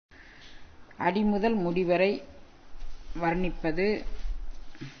அடிமுதல் முடிவரை வர்ணிப்பது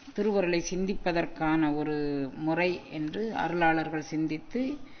திருவருளை சிந்திப்பதற்கான ஒரு முறை என்று அருளாளர்கள் சிந்தித்து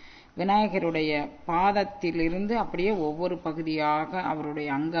விநாயகருடைய பாதத்திலிருந்து அப்படியே ஒவ்வொரு பகுதியாக அவருடைய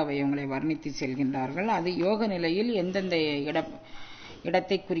அங்க அவயவங்களை வர்ணித்து செல்கின்றார்கள். அது யோக நிலையில் எந்தெந்த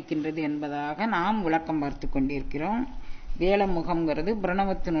இடத்தை குறிக்கின்றது என்பதாக நாம் விளக்கம் பார்த்து கொண்டிருக்கிறோம். வேலமுகம்ங்கிறது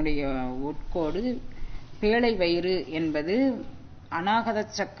பிரணவத்தினுடைய உட்கோடு. பேழை வயிறு என்பது அநாகத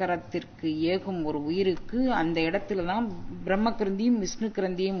சக்கரத்திற்கு ஏகும் ஒரு உயிருக்கு அந்த இடத்துல தான் பிரம்ம கிரந்தியும் விஷ்ணு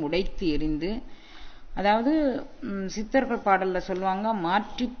கிரந்தியும் உடைத்து எரிந்து, அதாவது சித்தர்கள் பாடல்ல சொல்லுவாங்க,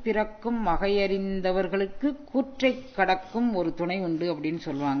 மாற்றி பிறக்கும் வகையறிந்தவர்களுக்கு கூற்றை கடக்கும் ஒரு துணை உண்டு அப்படின்னு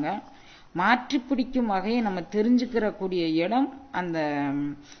சொல்லுவாங்க. மாற்றி பிடிக்கும் வகையை நம்ம தெரிஞ்சுக்கிற கூடிய இடம் அந்த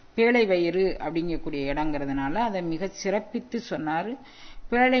பேழை வயிறு அப்படிங்கக்கூடிய இடங்கிறதுனால அதை மிக சிறப்பித்து சொன்னார்.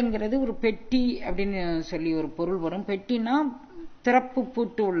 பேழைங்கிறது ஒரு பெட்டி அப்படின்னு சொல்லி ஒரு பொருள் வரும். பெட்டினா திறப்பு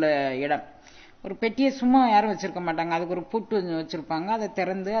பூட்டு உள்ள இடம். ஒரு பெட்டியை சும்மா யாரும் வச்சிருக்க மாட்டாங்க, அதுக்கு ஒரு பூட்டு வச்சிருப்பாங்க, அதை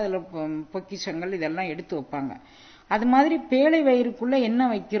திறந்து அதில் பொக்கிஷங்கள் இதெல்லாம் எடுத்து வைப்பாங்க. அது மாதிரி பேழை வயிறுக்குள்ள என்ன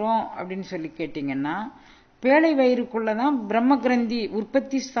வைக்கிறோம் அப்படின்னு சொல்லி கேட்டிங்கன்னா, பேழை வயிறுக்குள்ளதான் பிரம்ம கிரந்தி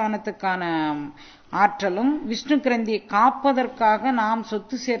உற்பத்தி ஸ்தானத்துக்கான ஆற்றலும் விஷ்ணு கிரந்தியை காப்பதற்காக நாம்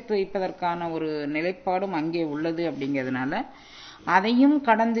சொத்து சேர்த்து வைப்பதற்கான ஒரு நிலைப்பாடும் அங்கே உள்ளது. அப்படிங்கிறதுனால அதையும்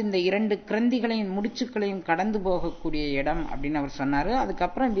கடந்து இந்த இரண்டு கிரந்திகளையும் முடிச்சுக்களையும் கடந்து போகக்கூடிய இடம் அப்படின்னு அவர் சொன்னாரு.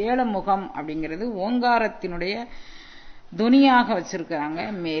 அதுக்கப்புறம் வேலமுகம் அப்படிங்கிறது ஓங்காரத்தினுடைய துனியாக வச்சிருக்கிறாங்க.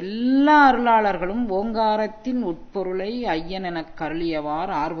 எல்லா அருளாளர்களும் ஓங்காரத்தின் உட்பொருளை ஐயன் என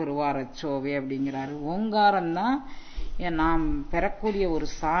கருளியவார் ஆர்வருவார் அச்சோவே அப்படிங்கிறாரு. ஓங்காரம்தான் நாம் பெறக்கூடிய ஒரு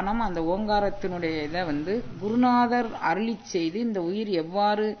ஸ்தானம். அந்த ஓங்காரத்தினுடைய இதை குருநாதர் அருளி செய்து இந்த உயிர்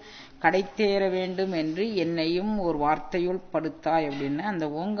எவ்வாறு கடைத்தேற வேண்டும் என்று என்னையும் ஒரு வார்த்தையுள் படுத்தாய் அப்படின்னு அந்த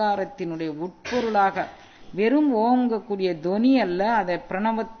ஓங்காரத்தினுடைய உட்பொருளாக வெறும் ஓங்கக்கூடிய தொனி அல்ல, அதை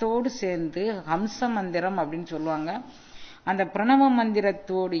பிரணவத்தோடு சேர்ந்து ஹம்ச மந்திரம் அப்படின்னு சொல்லுவாங்க. அந்த பிரணவ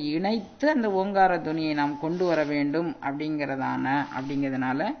மந்திரத்தோடு இணைத்து அந்த ஓங்கார துணியை நாம் கொண்டு வர வேண்டும்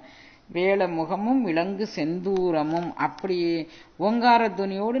அப்படிங்கிறதுனால வேலமுகமும் விலங்கு செந்தூரமும் அப்படி ஓங்கார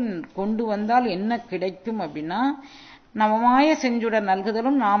துணியோடு கொண்டு வந்தால் என்ன கிடைக்கும் அப்படின்னா, நவமாய செஞ்சுடர்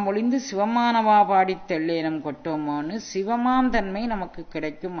நல்குதலும் நாம் ஒளிந்து சிவமானவா பாடி தெள்ளேனம் கொட்டோமோன்னு சிவமாம் தன்மை நமக்கு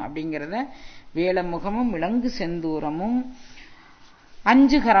கிடைக்கும். அப்படிங்கிறத வேலமுகமும் விலங்கு செந்தூரமும்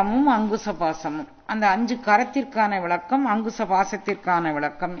அஞ்சுகரமும் அங்குசபாசமும், அந்த 5 கரத்திற்கான விளக்கம் அங்குசபாசத்திற்கான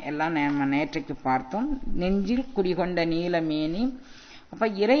விளக்கம் எல்லாம் நம்ம நேற்றைக்கு பார்த்தோம். நெஞ்சில் குடிகொண்ட நீலமேனி. அப்ப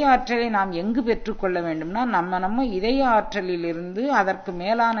இறை ஆற்றலை நாம் எங்கு பெற்றுக்கொள்ள வேண்டும்னா நம்ம இதய ஆற்றலிலிருந்து அதற்கு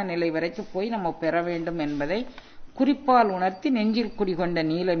மேலான நிலை வரைக்கும் போய் நம்ம பெற வேண்டும் என்பதை குறிப்பால் உணர்த்தி நெஞ்சில் குடிகொண்ட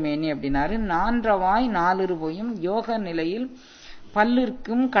நீலமேனி அப்படின்னாரு. 4 வாய் 4 போயும் யோக நிலையில்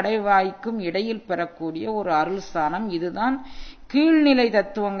பல்லிற்கும் கடைவாய்க்கும் இடையில் பெறக்கூடிய ஒரு அருள் ஸ்தானம். இதுதான் கீழ்நிலை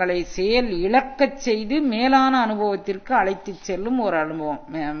தத்துவங்களை செயல் இழக்கச் செய்து மேலான அனுபவத்திற்கு அழைத்து செல்லும் ஒரு அனுபவம்.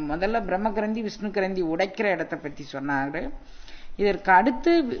 முதல்ல பிரம்ம கிரந்தி விஷ்ணு கிரந்தி உடைக்கிற இடத்தை பற்றி சொன்னாரு. இதற்கு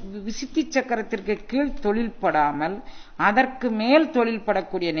அடுத்து விசித்தி சக்கரத்திற்கு கீழ் தொழில்படாமல் அதற்கு மேல்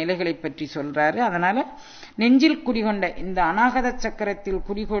தொழில்படக்கூடிய நிலைகளை பற்றி சொல்றாரு. அதனால நெஞ்சில் குடிகொண்ட இந்த அநாகத சக்கரத்தில்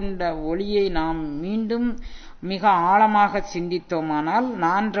குடிகொண்ட ஒளியை நாம் மீண்டும் மிக ஆழமாக சிந்தித்தோமானால்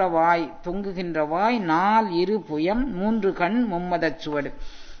 4 வாய் தொங்குகின்ற வாய் 4 புயம் 3 கண் மும்மதச்சுவடு.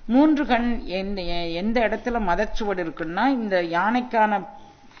 3 கண் எந்த இடத்துல மதச்சுவடு இருக்குன்னா இந்த யானைக்கான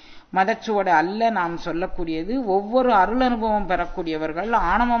மதச்சுவடு அல்ல நாம் சொல்லக்கூடியது. ஒவ்வொரு அருள் அனுபவம் பெறக்கூடியவர்கள்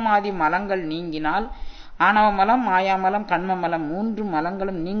ஆணவமாதி மலங்கள் நீங்கினால், ஆணவமலம் மாயாமலம் கண்மமலம் 3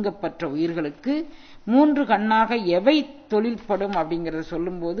 மலங்களும் நீங்கப்பட்ட உயிர்களுக்கு 3 கண்ணாக எவை தொழில்படும் அப்படிங்கிறத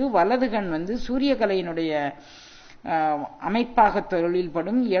சொல்லும்போது, வலது கண் சூரியகலையினுடைய அமைப்பாக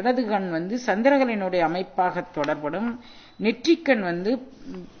தொழில்படும், இடது கண் சந்திரகலையினுடைய அமைப்பாக தொடர்படும், நெற்றிக்கண்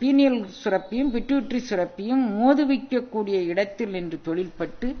பீனியல் சுரப்பியும் பிட்யூட்ரி சுரப்பியும் மோதுவிக்கக்கூடிய இடத்தில் நின்று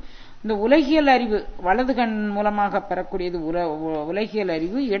தொழில்பட்டு இந்த உலகியல் அறிவு வலது கண் மூலமாக பெறக்கூடியது உலகியல்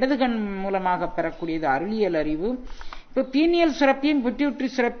அறிவு, இடது கண் மூலமாக பெறக்கூடியது அருளியல் அறிவு. இப்ப பீனியல் சுரப்பியும் பிட்யூட்ரி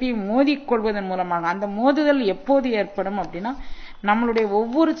சுரப்பியும் மோதிக்கொள்வதன் மூலமாக அந்த மோதுதல் எப்போது ஏற்படும் அப்படின்னா, நம்மளுடைய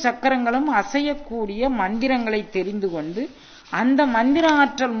ஒவ்வொரு சக்கரங்களும் அசையக்கூடிய மந்திரங்களை தெரிந்து கொண்டு அந்த மந்திர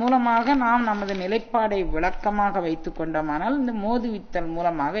ஆற்றல் மூலமாக நாம் நமது நிலைப்பாடை விளக்கமாக வைத்துக் கொண்டோமானால் இந்த மோதுவித்தல்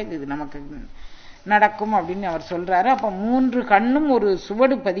மூலமாக இது நமக்கு நடக்கும் அப்படின்னு அவர் சொல்றாரு. அப்ப 3 கண்ணும் ஒரு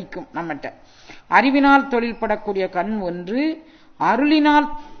சுவடு பதிக்கும் நம்மகிட்ட. அறிவினால் தொழில்படக்கூடிய கண் ஒன்று, அருளினால்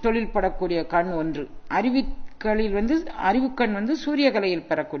தொழில்படக்கூடிய கண் ஒன்று. அறிவுக்களில் அறிவுக்கண் சூரியகலையில்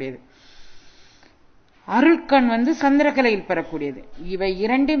பெறக்கூடியது, அருள்கண் சந்திரகலையில் பெறக்கூடியது. இவை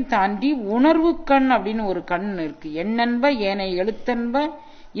இரண்டையும் தாண்டி உணர்வு கண் அப்படின்னு ஒரு கண் இருக்கு. எண்ணென்ப ஏனை எழுத்தன்ப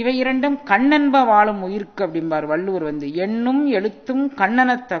இவை இரண்டும் கண்ணென்ப வாழும் உயிர்க்கு அப்படிம்பார் வள்ளுவர். எண்ணும் எழுத்தும்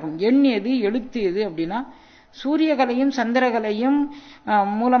கண்ணனத்தகும். எண் எது எழுத்து எது அப்படின்னா சூரியகலையும் சந்திரகலையும்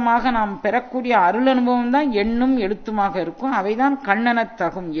மூலமாக நாம் பெறக்கூடிய அருள் அனுபவம் தான் எண்ணும் எழுத்துமாக இருக்கும். அவைதான்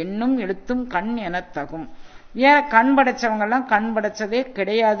கண்ணெனத்தகும். எண்ணும் எழுத்தும் கண் எனத்தகும். வேற கண் படைச்சவங்கெல்லாம் கண் படைச்சதே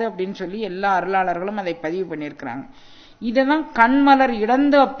கிடையாது அப்படின்னு சொல்லி எல்லா அருளாளர்களும் அதை பதிவு பண்ணியிருக்கிறாங்க. இதெல்லாம் கண்மலர்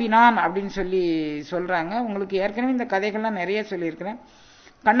இழந்து அப்பினான் அப்படின்னு சொல்லி சொல்றாங்க. உங்களுக்கு ஏற்கனவே இந்த கதைகள்லாம் நிறைய சொல்லியிருக்கிறேன்.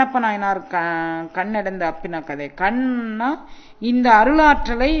 கண்ணப்ப நாயனார் கண்ணடைந்த அப்பின கதை. கண்ணா இந்த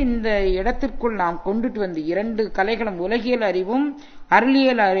அருளாற்றலை இந்த இடத்திற்குள் நாம் கொண்டுட்டு வந்து இரண்டு கலைகளும் உலகியல் அறிவும்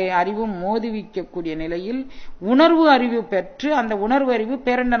அருளியல் அறிவும் மோதுவிக்கக்கூடிய நிலையில் உணர்வு அறிவு பெற்று அந்த உணர்வு அறிவு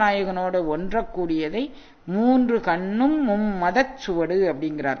பேரண்ட நாயகனோடு ஒன்றக்கூடியதை மூன்று கண்ணும் மும்மதச் சுவடு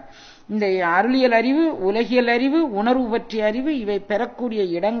அப்படிங்கிறார். இந்த அருளியல் அறிவு உலகியல் அறிவு உணர்வு பற்றிய அறிவு இவை பெறக்கூடிய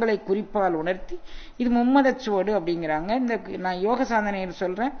இடங்களை குறிப்பால் உணர்த்தி இது மும்மதச் சுவடு அப்படிங்கிறாங்க. இந்த நான் யோக சாதனையில்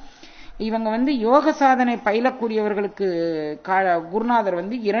சொல்றேன். இவங்க யோக சாதனை பயிலக்கூடியவர்களுக்கு குருநாதர்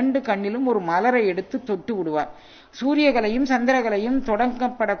இரண்டு கண்ணிலும் ஒரு மலரை எடுத்து தொட்டு விடுவார். சூரியகலையும் சந்திரகலையும்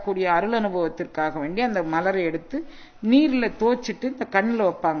தொடங்கப்படக்கூடிய அருள் அனுபவத்திற்காக வேண்டி அந்த மலரை எடுத்து நீர்ல தோச்சிட்டு இந்த கண்ணில்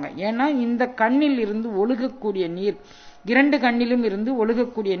வைப்பாங்க. ஏன்னா இந்த கண்ணில் இருந்து ஒழுகக்கூடிய நீர் இரண்டு கண்ணிலும் இருந்து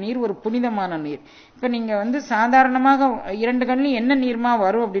ஒழுகக்கூடிய நீர் ஒரு புனிதமான நீர். இப்ப நீங்க சாதாரணமாக இரண்டு கண்ணிலும் என்ன நீர்மா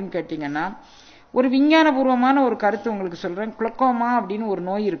வரும் அப்படின்னு கேட்டீங்கன்னா ஒரு விஞ்ஞானபூர்வமான ஒரு கருத்து உங்களுக்கு சொல்றேன். குளுக்கோமா அப்படின்னு ஒரு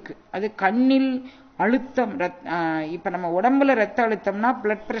நோய் இருக்கு. அது கண்ணில் அழுத்தம். இப்ப நம்ம உடம்புல ரத்த அழுத்தம்னா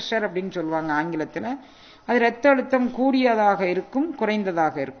பிளட் பிரஷர் அப்படின்னு சொல்லுவாங்க ஆங்கிலத்துல. அது ரத்த அழுத்தம் கூடியதாக இருக்கும்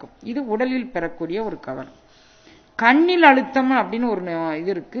குறைந்ததாக இருக்கும். இது உடலில் பெறக்கூடிய ஒரு கவலை. கண்ணில் அழுத்தம் அப்படின்னு ஒரு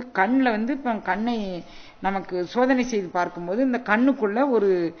இது இருக்கு. கண்ணில் இப்ப கண்ணை நமக்கு சோதனை செய்து பார்க்கும்போது இந்த கண்ணுக்குள்ள ஒரு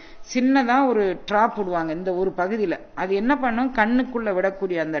சின்னதா ஒரு டிராப் விடுவாங்க இந்த ஒரு பகுதியில. அது என்ன பண்ணும், கண்ணுக்குள்ள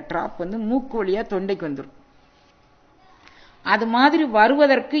விடக்கூடிய அந்த டிராப் மூக்கு வழியா தொண்டைக்கு வந்துடும். அது மாதிரி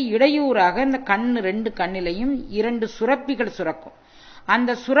வருவதற்கு இடையூறாக இந்த கண்ணு ரெண்டு கண்ணிலையும் இரண்டு சுரப்பிகள் சுரக்கும்.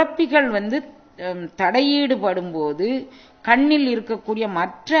 அந்த சுரப்பிகள் தடையீடுபடும் போது கண்ணில் இருக்கக்கூடிய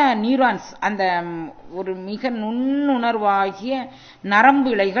மற்ற நியூரான்ஸ் அந்த ஒரு மிக நுண்ணுணர்வாகிய நரம்பு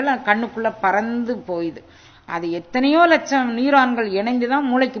இழைகள் கண்ணுக்குள்ள பறந்து போகுது. அது எத்தனையோ லட்சம் நியூரான்கள் இணைந்துதான்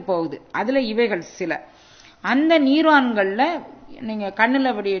மூளைக்கு போகுது. அதுல இவைகள் சில. அந்த நியூரான்கள்ல நீங்க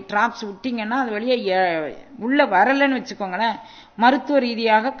கண்ணுல அப்படி டிராப்ஸ் விட்டீங்கன்னா அது வெளியே உள்ள வரலன்னு வச்சுக்கோங்களேன். மருத்துவ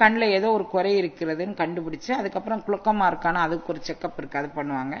ரீதியாக கண்ணில் ஏதோ ஒரு குறை இருக்கிறதுன்னு கண்டுபிடிச்சு அதுக்கப்புறம் குளுக்கமா இருக்கானா அதுக்கு ஒரு செக்கப் இருக்கு, அது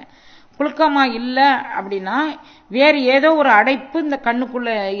பண்ணுவாங்க. குளுக்கமா இல்லை அப்படின்னா வேறு ஏதோ ஒரு அடைப்பு இந்த கண்ணுக்குள்ள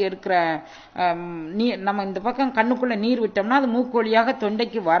இருக்கிற நம்ம இந்த பக்கம் கண்ணுக்குள்ள நீர் விட்டோம்னா அது மூக்கு வழியாக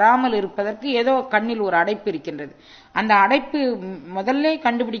தொண்டைக்கு வராமல் இருப்பதற்கு ஏதோ கண்ணில் ஒரு அடைப்பு இருக்கின்றது. அந்த அடைப்பு முதல்ல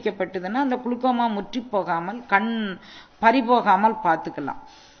கண்டுபிடிக்கப்பட்டதுன்னா அந்த குளுக்கோமா முற்றி போகாமல் கண் பறிபோகாமல் பார்த்துக்கலாம்.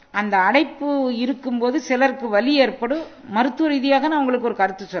 அந்த அடைப்பு இருக்கும்போது சிலருக்கு வலி ஏற்படும். மருத்துவ ரீதியாக நான் உங்களுக்கு ஒரு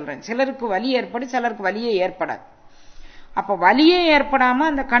கருத்து சொல்றேன். சிலருக்கு வலி ஏற்படும், சிலருக்கு வலியே ஏற்படாது. அப்ப வலியே ஏற்படாம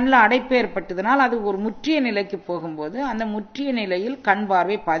அந்த கண்ணில் அடைப்பு ஏற்பட்டதுனால் அது ஒரு முற்றிய நிலைக்கு போகும்போது அந்த முற்றிய நிலையில் கண்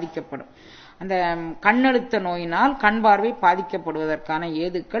பார்வை பாதிக்கப்படும். அந்த கண்ணழுத்த நோயினால் கண் பார்வை பாதிக்கப்படுவதற்கான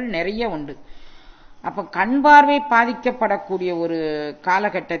ஏதுக்கள் நிறைய உண்டு. அப்ப கண் பார்வை பாதிக்கப்படக்கூடிய ஒரு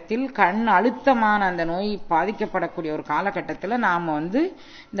காலகட்டத்தில் கண் அழுத்தமான அந்த நோய் பாதிக்கப்படக்கூடிய ஒரு காலகட்டத்தில் நாம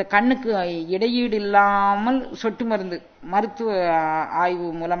இந்த கண்ணுக்கு இடையீடு இல்லாமல் சொட்டு மருந்து மருத்துவ ஆய்வு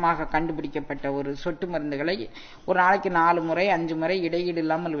மூலமாக கண்டுபிடிக்கப்பட்ட ஒரு சொட்டு மருந்துகளை ஒரு நாளைக்கு 4 முறை 5 முறை இடையீடு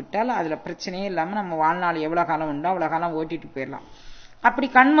இல்லாமல் விட்டால் அதுல பிரச்சனையே இல்லாமல் நம்ம வாழ்நாள் எவ்வளவு காலம் உண்டோ அவ்வளவு காலம் ஓட்டிட்டு போயிடலாம். அப்படி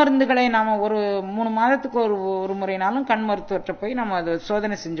கண் மருந்துகளை நாம ஒரு 3 மாதத்துக்கு ஒரு முறைனாலும் கண் மருத்துவர்கிட்ட போய் நம்ம அதை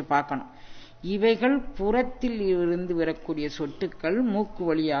சோதனை செஞ்சு பார்க்கணும். இவைகள் புறத்தில் இருந்து வரக்கூடிய சொட்டுக்கள் மூக்கு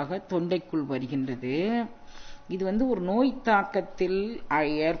வழியாக தொண்டைக்குள் வருகின்றது. இது ஒரு நோய் தாக்கத்தில்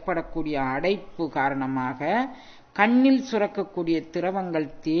ஏற்படக்கூடிய அடைப்பு காரணமாக கண்ணில் சுரக்கக்கூடிய திரவங்கள்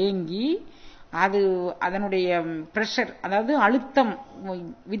தேங்கி அதனுடைய பிரஷர் அதாவது அழுத்தம்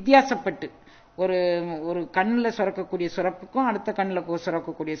வித்தியாசப்பட்டு ஒரு கண்ணில் சுரக்கக்கூடிய சுரப்புக்கும் அடுத்த கண்ணில்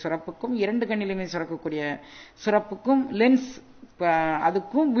சுரக்கக்கூடிய சுரப்புக்கும் இரண்டு கண்ணிலுமே சுரக்கக்கூடிய சுரப்புக்கும் லென்ஸ்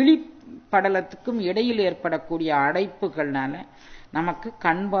அதுக்கும் விழிப்படலத்துக்கும் இடையில் ஏற்படக்கூடிய அடைப்புகள்னால நமக்கு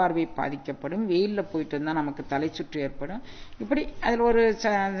கண் பார்வை பாதிக்கப்படும். வெயில்ல போயிட்டு இருந்தா நமக்கு தலை சுற்று ஏற்படும். இப்படி அதுல ஒரு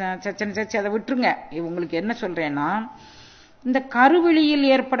சச்சனை அதை விட்டுருங்க. உங்களுக்கு என்ன சொல்றேன்னா இந்த கருவிழியில்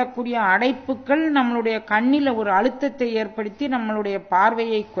ஏற்படக்கூடிய அடைப்புகள் நம்மளுடைய கண்ணில ஒரு அழுத்தத்தை ஏற்படுத்தி நம்மளுடைய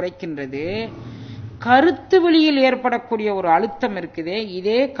பார்வையை குறைக்கின்றது. கருத்து வெளியில் ஏற்படக்கூடிய ஒரு அழுத்தம் இருக்குதே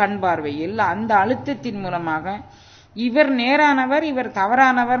இதே கண் பார்வையில் அந்த அழுத்தத்தின் மூலமாக இவர் நேரானவர் இவர்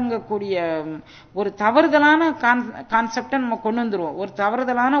தவறானவர்ங்கக்கூடிய ஒரு தவறுதலான கான்செப்டை நம்ம கொண்டு வந்துருவோம். ஒரு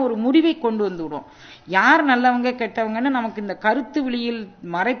தவறுதலான ஒரு முடிவை கொண்டு வந்துவிடுவோம். யார் நல்லவங்க கெட்டவங்கன்னு நமக்கு இந்த கருத்து வெளியில்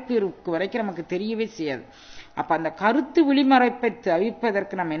மறைப்பு இருக்கு வரைக்கும் நமக்கு தெரியவே செய்யாது. அப்ப அந்த கருத்து விழிமறைப்பை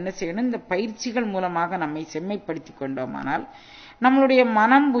தவிர்ப்பதற்கு நம்ம என்ன செய்யணும்? இந்த பயிற்சிகள் மூலமாக நம்மை செம்மைப்படுத்தி கொண்டோமானால் நம்மளுடைய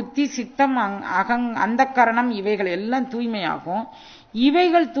மனம், புத்தி, சித்தம், அந்த கரணம் இவைகள் எல்லாம் தூய்மையாகும்.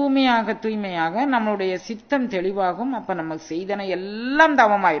 இவைகள் தூய்மையாக நம்மளுடைய சித்தம் தெளிவாகும். அப்ப நம்ம செய்தன எல்லாம்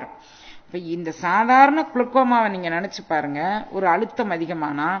தவமாயிரும். இப்ப இந்த சாதாரண குளுக்கோமாவை நீங்க நினைச்சு பாருங்க. ஒரு அழுத்தம்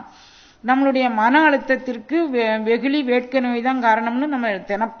அதிகமானா நம்மளுடைய மன அழுத்தத்திற்கு வெகுளி, வேட்கை நோய் தான் காரணம்னு நம்ம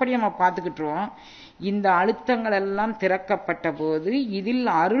தினப்படி நம்ம பார்த்துக்கிட்டுருவோம். இந்த அழுத்தங்கள் எல்லாம் திறக்கப்பட்ட போது இதில்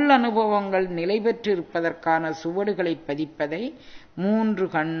அருள் அனுபவங்கள் நிலை பெற்று இருப்பதற்கான சுவடுகளை பதிப்பதை 3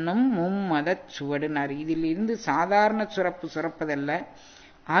 கண்ணும் மும்மதச் சுவடுனார். இதில் இருந்து சாதாரண சுரப்பு சுரப்பதல்ல,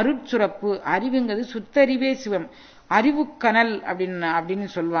 அருட்சுரப்பு. அறிவுங்கிறது சுத்தறிவே சிவம். அறிவுக்கனல் அப்படின்னு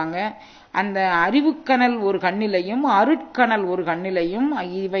சொல்லுவாங்க. அந்த அறிவுக்கனல் ஒரு கண்ணிலையும் அருட்கனல் ஒரு கண்ணிலையும்,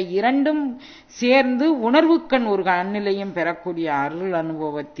 இவை இரண்டும் சேர்ந்து உணர்வுக்கண் ஒரு கண்ணிலையும் பெறக்கூடிய அருள்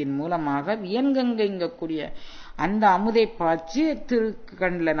அனுபவத்தின் மூலமாக வியன்கங்கக்கூடிய அந்த அமுதை பாய்ச்சி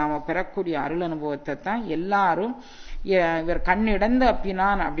திருக்கண்ணில் நாம பெறக்கூடிய அருள் அனுபவத்தை தான் எல்லாரும் இவர் கண்ணிடந்து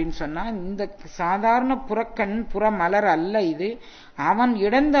அப்பினான் அப்படின்னு சொன்னா, இந்த சாதாரண புறக்கண் புறமலர் அல்ல இது. அவன்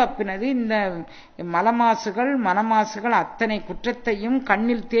இடந்து அப்பினது இந்த மலமாசுகள் மனமாசுகள் அத்தனை குற்றத்தையும்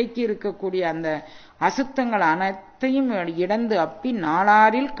கண்ணில் தேக்கி இருக்கக்கூடிய அந்த அசுத்தங்கள் அனைத்தையும் இடந்து அப்பி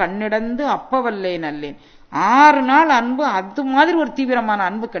நாளாரில் கண்ணிடந்து அப்பவல்லே நல்லேன். 6 நாள் அன்பு. அது மாதிரி ஒரு தீவிரமான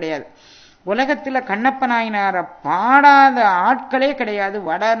அன்பு கிடையாது உலகத்துல. கண்ணப்ப நாயனார பாடாத ஆட்களே கிடையாது.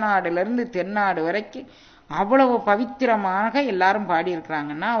 வடநாடுல தென்னாடு வரைக்கும் அவ்வளவு பவித்திரமாக எல்லாரும்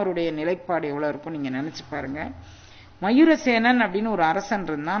பாடியிருக்கிறாங்கன்னா அவருடைய நிலைப்பாடு எவ்வளவு இருக்கும் நீங்க நினைச்சு பாருங்க. மயூரசேனன் அப்படின்னு ஒரு அரசன்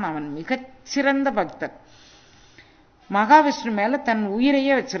இருந்தான். அவன் மிகச்சிறந்த பக்தர். மகாவிஷ்ணு மேல தன்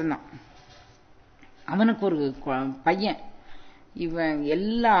உயிரையே வச்சிருந்தான். அவனுக்கு ஒரு பையன். இவன்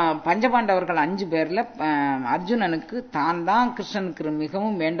எல்லா பஞ்சபாண்டவர்கள் 5 பேர்ல அர்ஜுனனுக்கு தான் கிருஷ்ணனுக்கு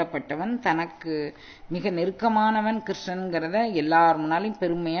மிகவும் வேண்டப்பட்டவன், தனக்கு மிக நெருக்கமானவன் கிருஷ்ணன்கிறத எல்லார் முன்னாலையும்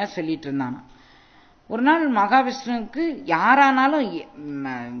பெருமையா சொல்லிட்டு இருந்தான். ஒரு நாள் மகாவிஷ்ணுவுக்கு யாரானாலும்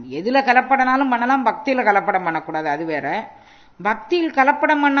எதுல கலப்படனாலும் பண்ணலாம், பக்தியில கலப்படம் பண்ணக்கூடாது, அது வேற. பக்தியில்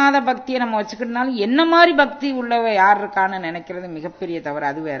கலப்படம் பண்ணாத பக்தியை நம்ம வச்சுக்கிட்டனாலும் என்ன மாதிரி பக்தி உள்ளவ யார் இருக்கான்னு நினைக்கிறது மிகப்பெரிய தவறு,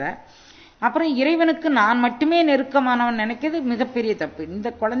 அது வேற. அப்புறம் இறைவனுக்கு நான் மட்டுமே நெருக்கமானவன் நினைக்கிறது மிகப்பெரிய தப்பு. இந்த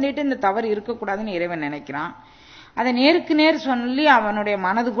குழந்தைகிட்ட இந்த தவறு இருக்கக்கூடாதுன்னு இறைவன் நினைக்கிறான். அதை நேருக்கு நேர் சொல்லி அவனுடைய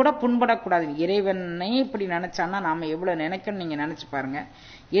மனது கூட புண்படக்கூடாது. இறைவனை இப்படி நினைச்சான்னா நாம எவ்வளவு நினைக்கணும் நீங்க நினைச்சு பாருங்க.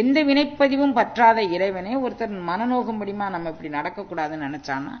 எந்த வினைப்பதிவும் பற்றாத இறைவனே ஒருத்தர் மனநோகும்படிமா நம்ம இப்படி நடக்கக்கூடாதுன்னு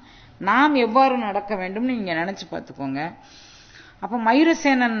நினைச்சான்னா நாம் எவ்வாறு நடக்க வேண்டும்னு நீங்க நினைச்சு பார்த்துக்கோங்க. அப்ப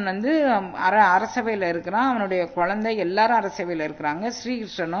மயூரசேனன் அரசவையில இருக்கிறான். அவனுடைய குழந்தை எல்லாரும் அரசவையில இருக்கிறாங்க.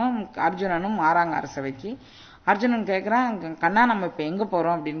 ஸ்ரீகிருஷ்ணனும் அர்ஜுனனும் மாறாங்க அரசவைக்கு. அர்ஜுனன் கேட்கிறான், கண்ணா நம்ம இப்ப எங்க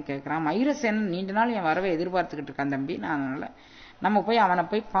போறோம் அப்படின்னு கேட்கிறான். மயூரசேனன் நீண்ட நாள் என் வரவை எதிர்பார்த்துக்கிட்டு இருக்கான் தம்பி, நான் அதனால நம்ம போய் அவனை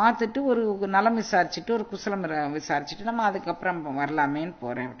போய் பார்த்துட்டு ஒரு நலம் விசாரிச்சுட்டு ஒரு குசலம் விசாரிச்சுட்டு நம்ம அதுக்கப்புறம் வரலாமேன்னு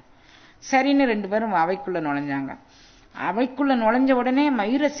போறேன். சரின்னு 2 பேரும் அவைக்குள்ள நுழைஞ்சாங்க. அவைக்குள்ள நுழைஞ்ச உடனே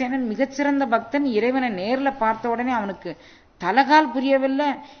மயூரசேனன் மிகச்சிறந்த பக்தன். இறைவனை நேர்ல பார்த்த உடனே அவனுக்கு தலகால் புரியவில்லை,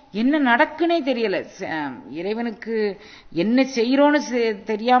 என்ன நடக்குன்னே தெரியல. இறைவனுக்கு என்ன செய்யறோன்னு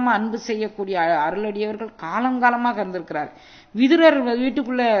தெரியாம அன்பு செய்யக்கூடிய அருளடியவர்கள் காலங்காலமாக இருந்திருக்கிறார். விதுரர்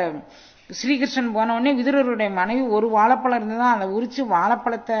வீட்டுக்குள்ள ஸ்ரீகிருஷ்ணன் போன உடனே விதுரருடைய மனைவி ஒரு வாழைப்பழம் இருந்ததுதான், அதை உரிச்சு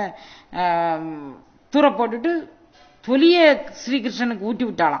வாழைப்பழத்தை தூர போட்டுட்டு தொலிய ஸ்ரீகிருஷ்ணனுக்கு ஊட்டி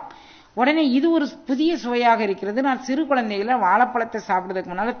விட்டாலாம். உடனே இது ஒரு புதிய சுவையாக இருக்கிறது, நான் சிறு குழந்தைகளை வாழைப்பழத்தை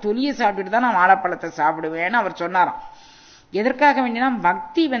சாப்பிடுறதுக்கு முன்னால தொலியை சாப்பிட்டுட்டு தான் நான் வாழைப்பழத்தை சாப்பிடுவேன்னு அவர் சொன்னாராம். எதற்காக வேண்டினா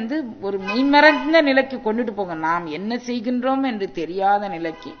பக்தி ஒரு மெய்மறந்த நிலைக்கு கொண்டுட்டு போங்க. நாம் என்ன செய்கின்றோம் என்று தெரியாத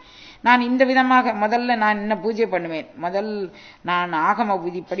நிலைக்கு. நான் இந்த விதமாக முதல்ல நான் என்ன பூஜை பண்ணுவேன், நான் ஆகம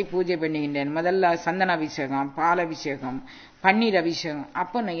விதிப்படி பூஜை பண்ணுகின்றேன். முதல்ல சந்தன அபிஷேகம், பால் அபிஷேகம், பன்னீர் அபிஷேகம்.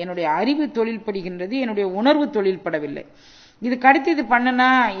 அப்ப என்னுடைய அறிவு தொழில் படுகின்றது, என்னுடைய உணர்வு தொழில் படவில்லை. இதுக்கு அடுத்து இது பண்ணுனா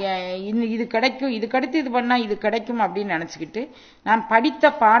இது கிடைக்கும், இதுக்கு அடுத்து இது பண்ணா இது கிடைக்கும் அப்படின்னு நினைச்சுக்கிட்டு நான் படித்த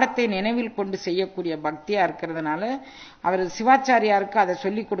பாடத்தை நினைவில் கொண்டு செய்யக்கூடிய பக்தியா இருக்கிறதுனால அவர் சிவாச்சாரியாருக்கு அதை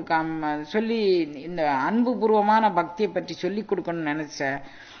சொல்லி கொடுக்காம இந்த அன்பு பூர்வமான பக்தியை பற்றி சொல்லி கொடுக்கணும்னு நினைச்ச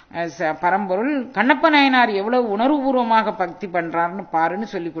பரம்பொருள் கண்ணப்ப நாயனார் எவ்வளவு உணர்வுபூர்வமாக பக்தி பண்றாருன்னு பாருன்னு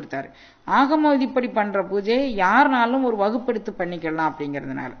சொல்லி கொடுத்தாரு. ஆகம விதிப்படி பண்ற பூஜையை யாருனாலும் ஒரு வகுப்பெடுத்து பண்ணிக்கலாம்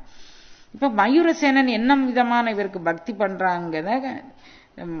அப்படிங்கிறதுனால. இப்ப மயூரசேனன் என்ன விதமான இவருக்கு பக்தி பண்றாங்கத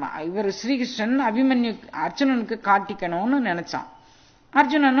இவர் ஸ்ரீகிருஷ்ணன் அபிமன்யு அர்ஜுனனுக்கு காட்டிக்கணும்னு நினைச்சான்.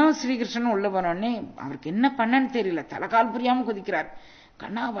 அர்ஜுனனும் ஸ்ரீகிருஷ்ணனும் உள்ள போனோடனே அவருக்கு என்ன பண்ணன்னு தெரியல, தலைகால் புரியாம குதிக்கிறார்.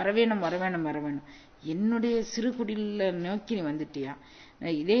 கண்ணா வரவேணும் வரவேணும் வரவேணும், என்னுடைய சிறுகுடியில நோக்கி நீ வந்துட்டியா?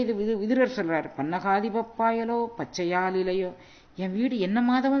 இதே இது விதுரர் சொல்றாரு, பன்னகாதி பப்பாயலோ பச்சையாலிலையோ, என் வீடு என்ன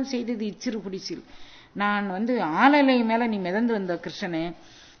மாதவம் செய்தது இச்சிறு குடிசில். நான் ஆலலை மேல நீ மிதந்து வந்த கிருஷ்ணனே,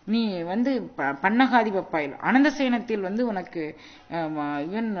 நீ வந்து பன்னகாதி பப்பாயில் அனந்தசயனத்தில் வந்து உனக்கு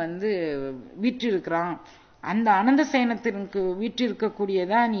இவன் வந்து வீற்றிருக்கிறான், அந்த அனந்தசயனத்திற்கு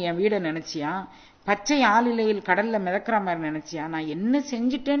வீற்றிருக்கக்கூடியதா நீ என் வீடை நினைச்சியா? பச்சை ஆளிலையில் கடல்ல மிதக்கிற மாதிரி நினைச்சியா? நான் என்ன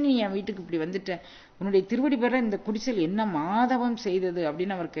செஞ்சுட்டேன்னு நீ என் வீட்டுக்கு இப்படி வந்துட்ட? உன்னுடைய திருவடி பெற இந்த குடிசல் என்ன மாதவம் செய்தது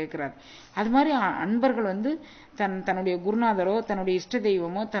அப்படின்னு அவர் கேட்கிறார். அது மாதிரி அன்பர்கள் வந்து தன்னுடைய குருநாதரோ தன்னுடைய இஷ்ட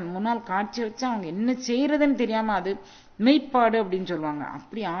தெய்வமோ தன் முன்னால் காட்சி வச்சா அவங்க என்ன செய்யறதுன்னு தெரியாம அது மெய்ப்பாடு அப்படின்னு சொல்லுவாங்க.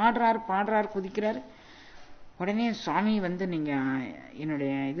 அப்படி ஆடுறாரு, பாடுறாரு, குதிக்கிறாரு. உடனே சுவாமி வந்து நீங்க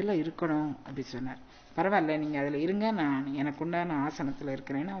என்னுடைய இதுல இருக்கணும் அப்படி சொன்னார். பரவாயில்ல, நீங்க அதுல இருங்க, நான் எனக்கு உண்டான ஆசனத்துல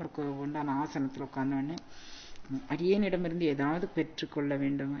இருக்கிறேன்னு அவருக்கு உண்டான ஆசனத்துல உட்கார்ந்தோடனே, அடியேனிடமிருந்து ஏதாவது பெற்றுக்கொள்ள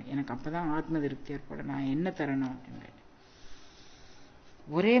வேண்டும், எனக்கு அப்பதான் ஆத்ம திருப்தி ஏற்படும், நான் என்ன தரணும் அப்படின்னு.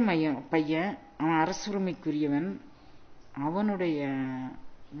 ஒரே பையன், அவன் அரசுரிமைக்குரியவன், அவனுடைய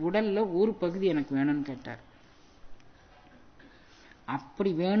உடல்ல ஒரு பகுதி எனக்கு வேணும்னு கேட்டார்.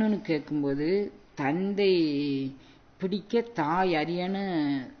 அப்படி வேணும்னு கேட்கும்போது தந்தை பிடிக்க தாய் அறியன்னு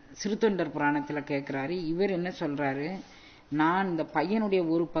சிறுத்தொண்டர் புராணத்தில் கேட்குறாரு. இவர் என்ன சொல்றாரு, நான் இந்த பையனுடைய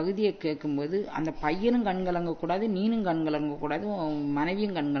ஒரு பகுதியை கேட்கும்போது அந்த பையனும் கண்கலங்கக்கூடாது, நீனும் கண்கலங்கக்கூடாது,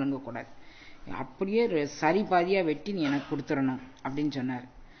 மனைவியும் கண்கலங்கக்கூடாது, அப்படியே சரி பாதியா வெட்டி நீ எனக்கு கொடுத்துடணும் அப்படின்னு சொன்னார்.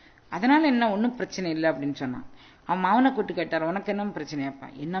 அதனால என்ன, ஒன்றும் பிரச்சனை இல்லை அப்படின்னு சொன்னான். அவன் மகனை கூட்டு கேட்டார், உனக்கு என்ன பிரச்சனையாப்பா?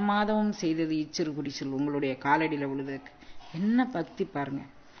 என்ன மாதவம் செய்தது இச்சிறு குடிசல் உங்களுடைய காலடியில் விழுதுக்கு, என்ன பக்தி பாருங்க.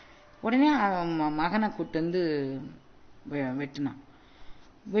 உடனே மகனை கூட்டு வந்து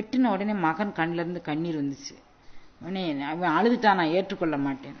வெட்டின உடனே மகன் கண்ணில இருந்து கண்ணீர் வந்துச்சு. உடனே அவன் அழுதுட்டான், நான் ஏற்றுக்கொள்ள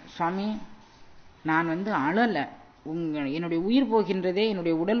மாட்டேன் சுவாமி, நான் வந்து அழலை, என்னுடைய உயிர் போகின்றதே,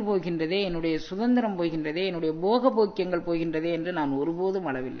 என்னுடைய உடல் போகின்றதே, என்னுடைய சுதந்திரம் போகின்றதே, என்னுடைய போக போக்கியங்கள் போகின்றதே என்று நான் ஒருபோதும்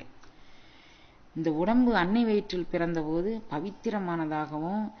அழவில்லை. இந்த உடம்பு அன்னை வயிற்றில் பிறந்தபோது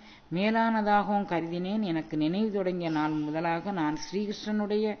பவித்திரமானதாகவும் மேலானதாகவும் கருதினேன். எனக்கு நினைவு தொடங்கிய நாள் முதலாக நான்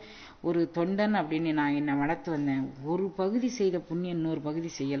ஸ்ரீகிருஷ்ணனுடைய ஒரு தொண்டன் அப்படின்னு நான் என்னை வளர்த்து வந்தேன். ஒரு பகுதி செய்த புண்ணியம் இன்னொரு பகுதி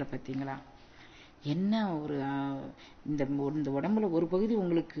செய்யலை பார்த்தீங்களா? என்ன ஒரு இந்த உடம்புல ஒரு பகுதி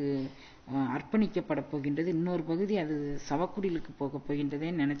உங்களுக்கு அர்ப்பணிக்கப்பட போகின்றது, இன்னொரு பகுதி அது சவக்குடிலுக்கு போக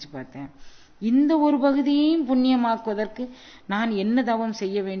போகின்றதேன்னு நினைச்சு பார்த்தேன். இந்த ஒரு பகுதியையும் புண்ணியமாக்குவதற்கு நான் என்ன தவம்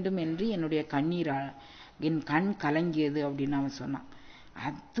செய்ய வேண்டும் என்று என்னுடைய என் கண் கலங்கியது அப்படின்னு அவன் சொன்னான்.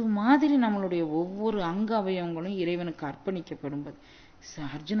 அது மாதிரி நம்மளுடைய ஒவ்வொரு அங்க அவயவங்களும் இறைவனுக்கு அர்ப்பணிக்கப்படும்போது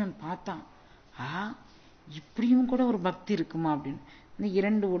அர்ஜுனன் பார்த்தான், இப்படியும் கூட ஒரு பக்தி இருக்குமா அப்படின்னு. இந்த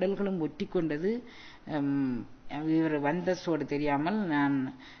இரண்டு உடல்களும் ஒட்டி கொண்டது. இவர் வந்த சோடு தெரியாமல் நான்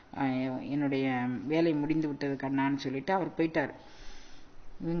என்னுடைய வேலை முடிந்து விட்டது கண்ணான்னு சொல்லிட்டு அவர் போயிட்டார்.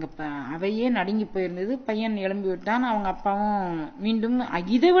 இவங்க அவையே நடுங்கி போயிருந்தது. பையன் எழும்பி விட்டான். அவங்க அப்பாவும் மீண்டும்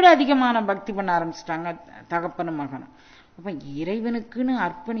இதை விட அதிகமான பக்தி பண்ண ஆரம்பிச்சிட்டாங்க, தகப்பனும் மகனும். அப்ப இறைவனுக்குன்னு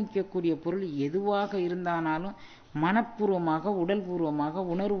அர்ப்பணிக்கக்கூடிய பொருள் எதுவாக இருந்தானாலும் மனப்பூர்வமாக, உடல்பூர்வமாக,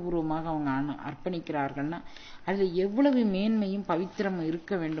 உணர்வுபூர்வமாக அவங்க அர்ப்பணிக்கிறார்கள்னா அதுல எவ்வளவு மேன்மையும் பவித்திரமும்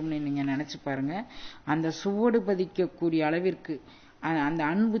இருக்க வேண்டும்னு நீங்க நினைச்சு பாருங்க. அந்த சுவடு பதிக்கக்கூடிய அளவிற்கு, அந்த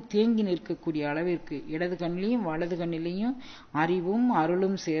அன்பு தேங்கி நிற்கக்கூடிய அளவிற்கு இடது கண்ணிலையும் வலது கண்ணிலையும் அறிவும்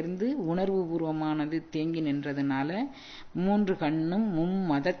அருளும் சேர்ந்து உணர்வு பூர்வமானது தேங்கி நின்றதுனால 3 கண்ணும்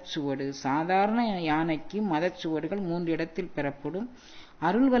மதச்சுவடு. சாதாரண யானைக்கு மதச்சுவடுகள் 3 இடத்தில் பெறப்படும்.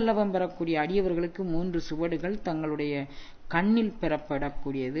 அருள் வல்லவம் பெறக்கூடிய அடியவர்களுக்கு 3 சுவடுகள் தங்களுடைய கண்ணில்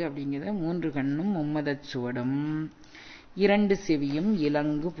பெறப்படக்கூடியது. அப்படிங்கிறத 3 கண்ணும் மும்மதச்சுவடும், 2 செவியும்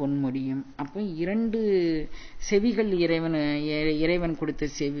இலங்கு பொன்முடியும். அப்போ 2 செவிகள் இறைவன் கொடுத்த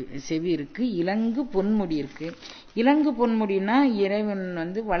செவி இருக்கு, இலங்கு பொன்முடி இருக்கு. இலங்கு பொன்முடினா இறைவன்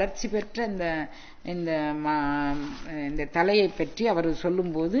வந்து வளர்ச்சி பெற்ற இந்த தலையை பற்றி அவர்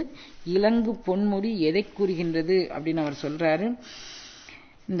சொல்லும்போது இலங்கு பொன்முடி எதை கூறுகின்றது அப்படின்னு அவர் சொல்றாரு.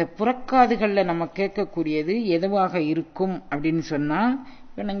 இந்த புறக்காதுகள்ல நம்ம கேட்கக்கூடியது எதுவாக இருக்கும் அப்படின்னு சொன்னா,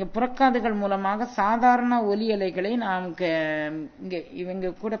 இப்போ நீங்க புறக்காதுகள் மூலமாக சாதாரண ஒலி அலைகளை நாம் இங்க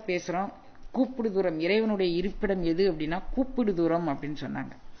இவங்க கூட பேசுறோம். கூப்பிடு தூரம், இறைவனுடைய இருப்பிடம் எது அப்படின்னா கூப்பிடு தூரம் அப்படின்னு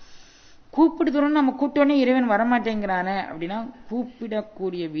சொன்னாங்க. கூப்பிடு தூரம் நம்ம கூப்பிட்டோன்னே இறைவன் வரமாட்டேங்கிறானே அப்படின்னா,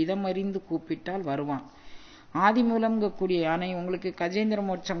 கூப்பிடக்கூடிய விதம் அறிந்து கூப்பிட்டால் வருவான். ஆதி மூலம்ங்கக்கூடிய யானை, உங்களுக்கு கஜேந்திர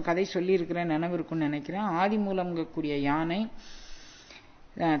மோட்சம் கதை சொல்லி இருக்கிறேன், நினைவு இருக்குன்னு நினைக்கிறேன். ஆதி மூலம்ங்கக்கூடிய யானை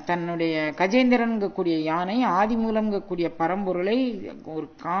தன்னுடைய கஜேந்திரன்கக்கூடிய யானை ஆதி மூலம்ங்கக்கூடிய பரம்பொருளை ஒரு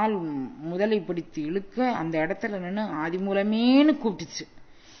கால் முதலை பிடித்து இழுக்க அந்த இடத்துல நின்று ஆதி மூலமேன்னு கூப்பிட்டுச்சு.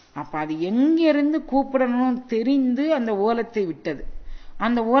 அப்ப அது எங்கிருந்து கூப்பிடணும் தெரிந்து அந்த ஓலத்தை விட்டது.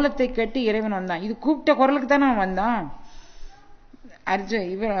 அந்த ஓலத்தை கேட்டு இறைவன் வந்தான். இது கூப்பிட்ட குரலுக்கு தானே வந்தான்.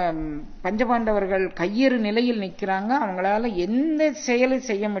 இவர் பஞ்சபாண்டவர்கள் கையேறு நிலையில் நிற்கிறாங்க. அவங்களால எந்த செயலும்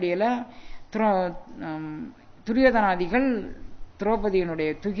செய்ய முடியல. துரியோதனாதிகள் திரௌபதியினுடைய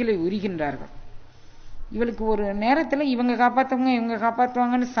துகிலை உரிகின்றார்கள். இவளுக்கு ஒரு நேரத்துல இவங்க காப்பாத்துவாங்க இவங்க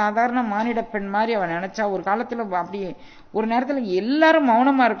காப்பாத்துவாங்கன்னு சாதாரண மானிட பெண் மாதிரி அவன் நினைச்சா, ஒரு காலத்துல அப்படியே ஒரு நேரத்துல எல்லாரும்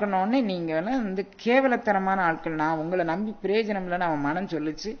மௌனமா இருக்கணும்னு, நீங்க வந்து கேவலத்தனமான ஆட்கள், நான் உங்களை நம்பி பிரயோஜனம் இல்லைன்னு அவன் மனம்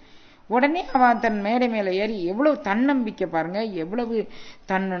சொல்லிச்சு. உடனே அவன் தன் மேடை மேல ஏறி எவ்வளவு தன்னம்பிக்கை பாருங்க, எவ்வளவு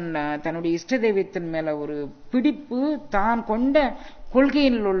தன்னுடைய இஷ்ட தெய்வத்தின் மேல ஒரு பிடிப்பு, தான் கொண்ட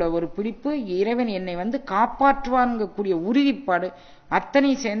கொள்கையில் உள்ள ஒரு பிடிப்பு, இறைவன் என்னை வந்து காப்பாற்றுவான்கக்கூடிய உறுதிப்பாடு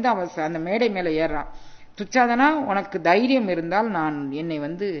அத்தனை சேர்ந்து அவன் அந்த மேடை மேல ஏறான். துச்சாதனா, உனக்கு தைரியம் இருந்தால் நான் என்னை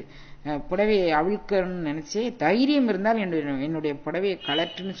வந்து புடவையை அவிழ்க்கணும்னு நினைச்சே, தைரியம் இருந்தால் என்னுடைய புடவையை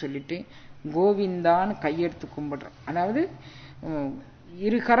கலட்டுன்னு சொல்லிட்டு கோவிந்தான்னு கையெடுத்து கும்பிடுறான். அதாவது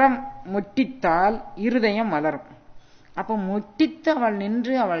இருகரம் முட்டித்தால் இருதயம் மலரும். அப்ப முட்டித்து அவள்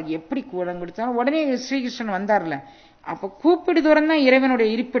நின்று அவள் எப்படி கூடம் கொடுத்தாலும் உடனே ஸ்ரீகிருஷ்ணன் வந்தார்ல, அப்ப கூப்பிடு தூரம் தான் இறைவனுடைய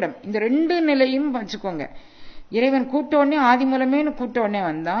இருப்பிடம். இந்த ரெண்டு நிலையும் வச்சுக்கோங்க. இறைவன் கூட்ட உடனே ஆதி மூலமேனு கூட்ட உடனே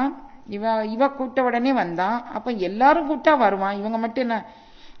வந்தான், இவ கூட்ட உடனே வந்தான். அப்ப எல்லாரும் கூட்டா வருவான், இவங்க மட்டும் என்ன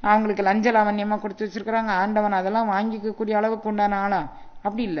அவங்களுக்கு லஞ்ச லாவண்யமா கொடுத்து வச்சிருக்கிறாங்க, ஆண்டவன் அதெல்லாம் வாங்கிக்கக்கூடிய அளவுக்கு உண்டான ஆளா?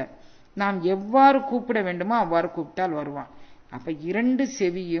 அப்படி இல்லை. நாம் எவ்வாறு கூப்பிட வேண்டுமோ அவ்வாறு கூப்பிட்டால் வருவான். அப்ப இரண்டு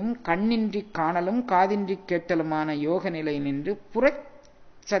செவியும் கண்ணின்றி காணலும் காதின்றி கேட்டலுமான யோக நிலை நின்று புற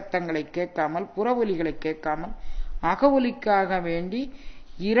சத்தங்களை கேட்காமல் புற ஒலிகளை கேட்காமல் அக ஒலிக்காக வேண்டி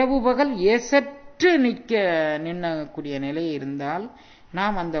இரவு பகல் ஏசற்று நின்னக்கூடிய நிலை இருந்தால்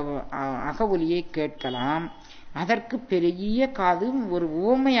நாம் அந்த அக ஒலியை கேட்கலாம். அதற்கு பெரிய காது ஒரு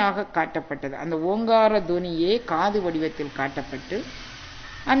ஓமையாக காட்டப்பட்டது. அந்த ஓங்கார துனியே காது வடிவத்தில் காட்டப்பட்டு,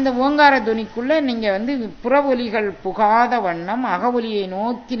 அந்த ஓங்கார துனிக்குள்ள நீங்க வந்து புற ஒலிகள் புகாத வண்ணம் அகவொலியை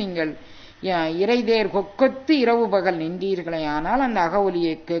நோக்கி நீங்கள் இறைதேர் கொக்கொத்து இரவு பகல் நின்றீர்களே, ஆனால் அந்த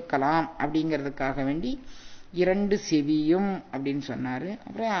அகவொலியை கேட்கலாம் அப்படிங்கிறதுக்காக வேண்டி இரண்டு செவியும் அப்படின்னு சொன்னாரு.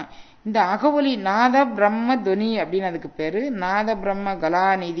 அப்புறம் இந்த அகவொலி நாத பிரம்ம துனி அப்படின்னு அதுக்கு பேரு. நாத பிரம்ம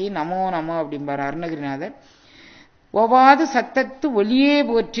கலாநிதி நமோ நமோ அப்படிம்பாரு அருணகிரிநாதர். ஓவாத சத்தத்து ஒலியே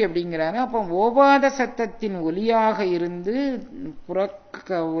போற்றி அப்படிங்கிறாரு. அப்போ ஓவாத சத்தத்தின் ஒலியாக இருந்து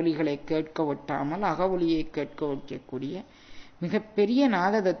புறக்க ஒலிகளை கேட்க ஒட்டாமல் அக ஒலியை கேட்க வைக்கக்கூடிய மிகப்பெரிய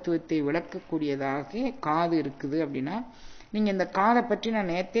நாத தத்துவத்தை விளக்கக்கூடியதாக காது இருக்குது. அப்படின்னா நீங்க இந்த காதை பற்றி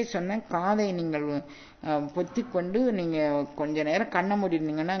நான் நேற்றே சொன்னேன். காதை நீங்கள் பொத்தி கொண்டு நீங்க கொஞ்ச நேரம் கண்ணை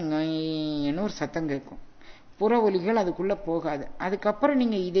மூடினீங்கன்னா இன்னும் ஒரு சத்தம் கேட்கும், புற ஒலிகள் அதுக்குள்ள போகாது. அதுக்கப்புறம்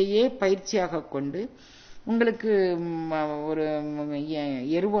நீங்க இதையே பயிற்சியாக கொண்டு உங்களுக்கு ஒரு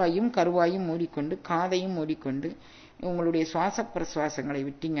எருவாயும் கருவாயும் மூடிக்கொண்டு காதையும் மூடிக்கொண்டு உங்களுடைய சுவாச பிரசுவாசங்களை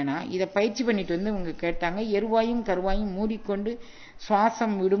விட்டீங்கன்னா, இதை பயிற்சி பண்ணிட்டு வந்து இவங்க கேட்டாங்க, எருவாயும் கருவாயும் மூடிக்கொண்டு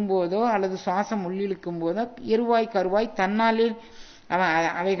சுவாசம் விடும்போதோ அல்லது சுவாசம் உள்ளிழுக்கும் போதோ எருவாய் கருவாய் தன்னாலே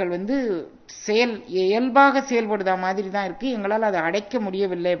அவைகள் வந்து இயல்பாக செயல்படுதா மாதிரி தான் இருக்கு, எங்களால் அதை அடைக்க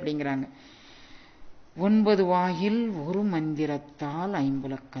முடியவில்லை அப்படிங்கிறாங்க. 9 வாயில் ஒரு மந்திரத்தால்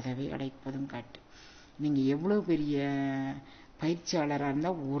 5 கதவை அடைப்பதும் காட்டு. நீங்க எவ்வளவு பெரிய பயிற்சியாளராக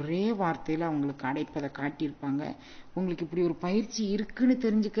இருந்தால் ஒரே வார்த்தையில் அவங்களுக்கு அடைப்பதை காட்டியிருப்பாங்க. உங்களுக்கு இப்படி ஒரு பயிற்சி இருக்குன்னு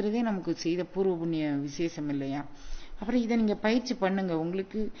தெரிஞ்சுக்கிறதே நமக்கு செய்த பூர்வ புண்ணிய விசேஷம் இல்லையா? அப்புறம் இதை நீங்க பயிற்சி பண்ணுங்க.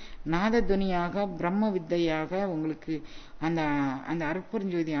 உங்களுக்கு நாததுனியாக பிரம்ம வித்தையாக உங்களுக்கு அந்த அந்த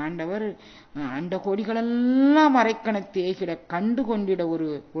அருட்பெருஞ்சோதி ஆண்டவர் அண்ட கோடிகளெல்லாம் மறைக்கணத்து ஏகிட கண்டு கொண்டிட ஒரு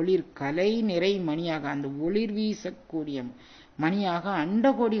ஒளிர் கலை நிறை மணியாக அந்த ஒளிர் வீசக்கூடிய மணியாக அண்ட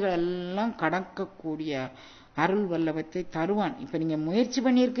கோடிகள் எல்லாம் கடக்கக்கூடிய அருள் வல்லவத்தை தருவான். இப்ப நீங்க முயற்சி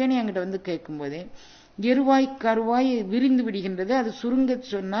பண்ணியிருக்கேன்னு என்கிட்ட வந்து கேட்கும்போதே எருவாய் கருவாய் விரிந்து விடுகின்றது, அது சுருங்க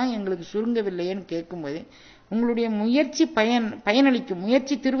சொன்னா எங்களுக்கு சுருங்கவில்லையேன்னு கேட்கும்போதே உங்களுடைய முயற்சி பயனளிக்கும்.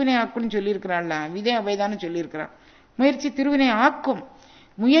 முயற்சி திருவினை ஆக்கும்னு சொல்லியிருக்கிறாள்ல, விதை அவைதான்னு சொல்லியிருக்கிறான். முயற்சி திருவினை ஆக்கும்.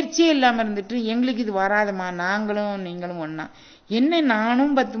 முயற்சியே இல்லாம இருந்துட்டு எங்களுக்கு இது வராதமா, நாங்களும் நீங்களும் ஒன்னா என்ன,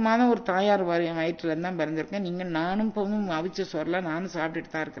 நானும் 10 மாதம் ஒரு தாயார் வயிற்றுல தான் பிறந்திருக்கேன், நீங்க நானும் போதும் அவிச்ச சோறலாம் நானும்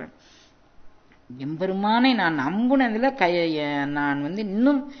சாப்பிட்டுட்டு தான் இருக்கிறேன். எம்பெருமானை நான் நம்புனதுல நான் வந்து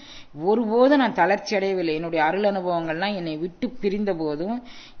இன்னும் ஒருபோதும் நான் தளர்ச்சி அடையவில்லை. என்னுடைய அருள் அனுபவங்கள்லாம் என்னை விட்டு பிரிந்த போதும்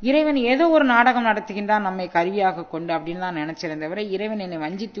இறைவன் ஏதோ ஒரு நாடகம் நடத்துகின்றான் நம்மை கருவியாக கொண்டு அப்படின்னு தான் நினைச்சிருந்த தவிர இறைவன் என்னை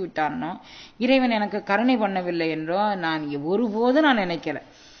வஞ்சித்து விட்டானோ, இறைவன் எனக்கு கருணை பண்ணவில்லை என்றோ நான் ஒருபோதும் நான் நினைக்கல.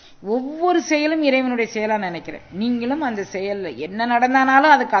 ஒவ்வொரு செயலும் இறைவனுடைய செயலா நினைக்கிறேன். நீங்களும் அந்த செயல்ல என்ன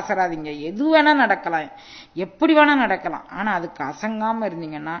நடந்தானாலும் அதுக்கு அசராதீங்க. எது வேணா நடக்கலாம், எப்படி வேணா நடக்கலாம், ஆனா அதுக்கு அசங்காம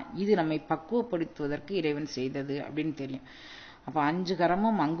இருந்தீங்கன்னா இது நம்மை பக்குவப்படுத்துவதற்கு இறைவன் செய்தது அப்படின்னு தெரியும். அப்ப 5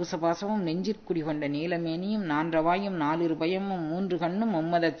 கரமும் அங்குசபாசமும் நெஞ்சிற்குடி கொண்ட நீலமேனியும் 4 வாயும் 4 பயமும் 3 கண்ணும்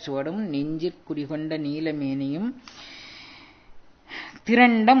 9 சுவடும் நெஞ்சிற்குடி கொண்ட நீலமேனியும்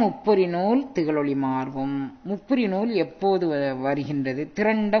திரண்ட முப்புரி நூல் திகழொளி மார்பும். முப்புரி நூல் எப்போது வருகின்றது?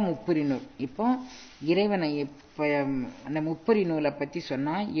 திரண்ட முப்புரி நூல். இப்போ இறைவனை அந்த முப்புரி நூலை பத்தி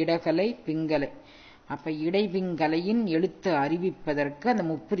சொன்னா இடகலை பிங்கலை அப்ப இடைபிங்கலையின் எழுத்து அறிவிப்பதற்கு அந்த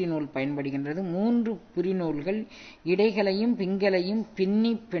முப்புரி நூல் பயன்படுகின்றது. 3 புரிநூல்கள் இடைகளையும் பிங்களையும்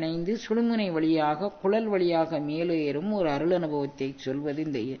பின்னி பிணைந்து சுழுமுனை வழியாக குழல் வழியாக மேலேறும் ஒரு அருள் அனுபவத்தை சொல்வது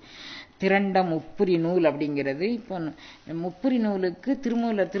இந்த திரண்ட முப்புரி நூல் அப்படிங்கிறது. இப்போ முப்புரி நூலுக்கு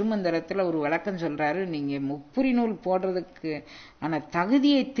திருமந்திரத்தில் ஒரு விளக்கம் சொல்றாரு. நீங்க முப்புரி நூல் போடுறதுக்கு ஆனா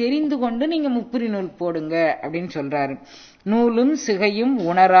தகுதியை தெரிந்து கொண்டு நீங்க முப்புரி நூல் போடுங்க அப்படின்னு சொல்றாரு. நூலும் சிகையும்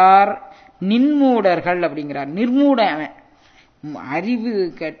உணரார் நின்மூடர்கள் அப்படிங்கிறார். நிர்மூடவன் அறிவு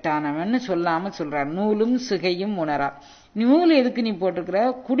கெட்டானவன் சொல்லாம சொல்றார். நூலும் சிகையும் உணரார். நூல் எதுக்கு நீ போட்டிருக்கிற,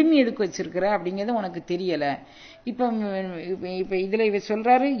 குடுமி எதுக்கு வச்சிருக்கிற அப்படிங்கிறது உனக்கு தெரியல. இப்ப இதுல இவ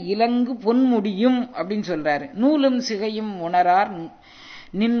சொல்றாரு இலங்கு பொன்முடியும் அப்படின்னு சொல்றாரு. நூலும் சிகையும் உணரார்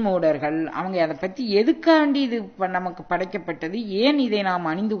நின்மூடர்கள். அவங்க அதை பத்தி எதுக்காண்டி இது நமக்கு படைக்கப்பட்டது, ஏன் இதை நாம்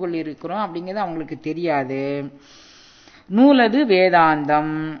அணிந்து கொள்ளிருக்கிறோம் அப்படிங்கிறது அவங்களுக்கு தெரியாது. நூலது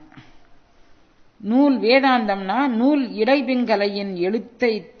வேதாந்தம். நூல் வேதாந்தம்னா நூல் இடைபிங்கலையின் எழுத்தை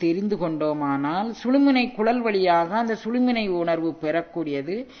தெரிந்து கொண்டோமானால் சுழுமுனை குழல் வழியாக அந்த சுழுமுனை உணர்வு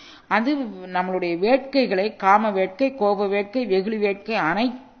பெறக்கூடியது. அது நம்மளுடைய வேட்கைகளை, காம வேட்கை, கோப வேட்கை, வெகுளி வேட்கை,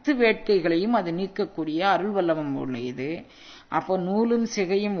 அனைத்து வேட்கைகளையும் அது நீக்கக்கூடிய அருள் வல்லவம் உள்ளது. அப்போ நூலும்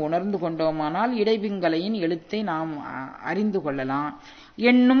சிகையும் உணர்ந்து கொண்டோமானால் இடைபிங்கலையின் எழுத்தை நாம் அறிந்து கொள்ளலாம்.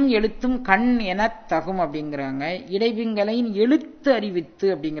 எண்ணும் எழுத்தும் கண் என தகும் அப்படிங்கிறாங்க. இடைபிங்கலையின் எழுத்து அறிவித்து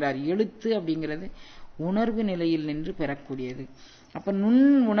அப்படிங்கிறார். எழுத்து அப்படிங்கிறது உணர்வு நிலையில் நின்று பெறக்கூடியது. அப்ப நுண்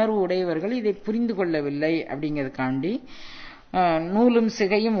உணர்வு உடையவர்கள் இதை புரிந்து கொள்ளவில்லை அப்படிங்கிறதுக்காண்டி நூலும்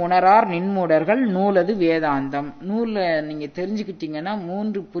சிகையும் உணரார் நின்மூடர்கள். நூலது வேதாந்தம். நூலை நீங்க தெரிஞ்சுக்கிட்டீங்கன்னா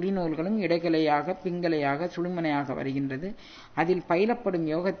 3 புரிநூல்களும் இடைகளையாக பிங்களையாக சுழுமனையாக வருகின்றது. அதில் பயிலப்படும்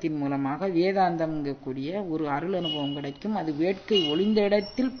யோகத்தின் மூலமாக வேதாந்தம் கூடிய ஒரு அருள் அனுபவம் கிடைக்கும். அது வேட்கை ஒளிந்த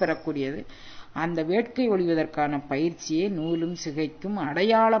இடத்தில் பெறக்கூடியது. அந்த வேட்கை ஒளிவதற்கான பயிற்சியே நூலும் சிகைக்கும்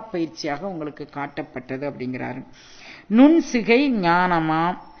அடையாள பயிற்சியாக உங்களுக்கு காட்டப்பட்டது அப்படிங்கிறாரு. நுண் சிகை ஞானமா.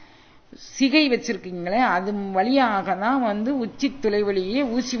 சிகை வச்சிருக்கீங்களே அது வழியாக தான் உச்சி துளை வழியே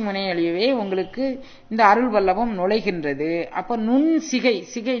ஊசி முனை வழியவே உங்களுக்கு இந்த அருள் வல்லவம் நுழைகின்றது. அப்ப நுண் சிகை,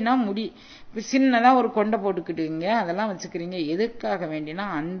 சிகைனா முடி, சின்னதா ஒரு கொண்டை போட்டுக்கிட்டீங்க, அதெல்லாம் வச்சுக்கிறீங்க. எதற்காக வேண்டினா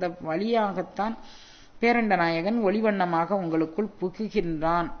அந்த வழியாகத்தான் பேரண்ட நாயகன் ஒளிவண்ணமாக உங்களுக்குள்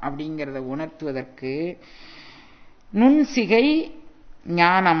புகுகின்றான் அப்படிங்கிறத உணர்த்துவதற்கு. நுண்சிகை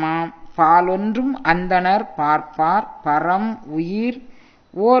ஞானமாம். பாலொன்றும் அந்தணர் பார்ப்பார் பரம் உயிர்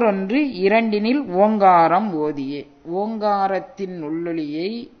ஓரொன்று இரண்டினில் ஓங்காரம் ஓதியே. ஓங்காரத்தின் உள்ளொளியை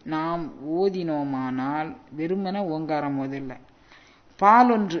நாம் ஓதினோமானால் வெறுமன ஓங்காரம் ஓதில்லை,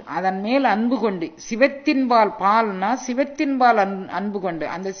 பாலொன்று அதன் மேல் அன்பு கொண்டு, சிவத்தின்பால் பால்னா சிவத்தின்பால் அன்பு கொண்டு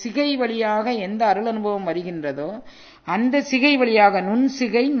அந்த சிகை வழியாக எந்த அருள் அனுபவம் வருகின்றதோ அந்த சிகை வழியாக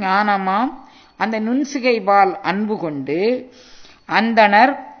நுண்சிகை ஞானமாம். அந்த நுண்சிகைபால் அன்பு கொண்டு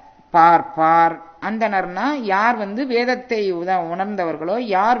அந்தணர் பார்ப்பார். அந்தணர்னா யார் வேதத்தை உணர்ந்தவர்களோ,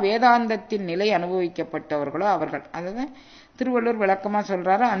 யார் வேதாந்தத்தின் நிலை அனுபவிக்கப்பட்டவர்களோ அவர்கள். அதுதான் திருவள்ளுவர் விளக்கமா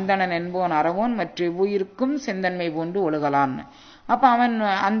சொல்றாரு. அந்தணன் என்போன் அறவோன் மற்ற உயிருக்கும் செந்தன்மை போன்று ஒழுகலான்னு. அப்ப அவன்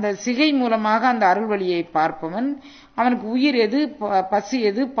அந்த சிகை மூலமாக அந்த அருள் வழியை பார்ப்பவன். அவனுக்கு உயிர் எது, பசு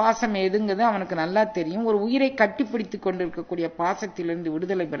எது, பாசம் எதுங்கிறது அவனுக்கு நல்லா தெரியும். ஒரு உயிரை கட்டிப்பிடித்து கொண்டிருக்கக்கூடிய பாசத்திலிருந்து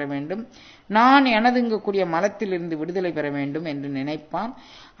விடுதலை பெற வேண்டும், நான் எனதுங்கக்கூடிய மலத்திலிருந்து விடுதலை பெற வேண்டும் என்று நினைப்பான்.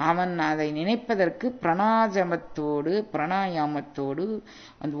 அவன் அதை நினைப்பதற்கு பிராணாயாமத்தோடு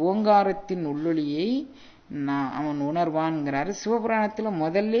அந்த ஓங்காரத்தின் உள்ளொளியை அவன் உணர்வான்ங்கிறாரு. சிவபுராணத்தில்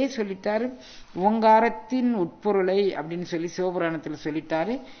முதல்ல சொல்லிட்டாரு ஓங்காரத்தின் உட்பொருளை அப்படின்னு சொல்லி சிவபுராணத்தில்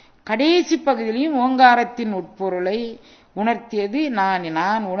சொல்லிட்டாரு. கடைசி பகுதியிலையும் ஓங்காரத்தின் உட்பொருளை உணர்த்தியது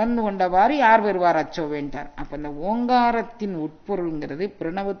நான் உணர்ந்து கொண்டவாறு யார் வருவார் அச்சோ வேண்டார். அப்ப இந்த ஓங்காரத்தின் உட்பொருள்ங்கிறது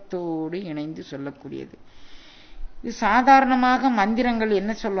பிரணவத்தோடு இணைந்து சொல்லக்கூடியது. இது சாதாரணமாக மந்திரங்கள்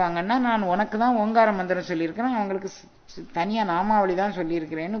என்ன சொல்லுவாங்கன்னா, நான் உனக்கு தான் ஓங்கார மந்திரம் சொல்லியிருக்கிறேன், அவங்களுக்கு தனியா நாமாவளி தான்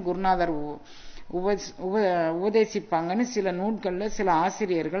சொல்லியிருக்கிறேன்னு குருநாதர் உபதேசிப்பாங்கன்னு சில நூல்கள்ல சில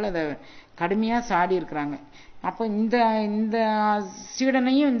ஆசிரியர்கள் அதை கடுமையா சாடி இருக்கிறாங்க. அப்ப இந்த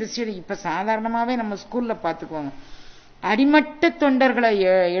சீடனையும் இந்த சீடை இப்ப சாதாரணமாவே நம்ம ஸ்கூல்ல பாத்துக்குவாங்க. அடிமட்ட தொண்டர்களை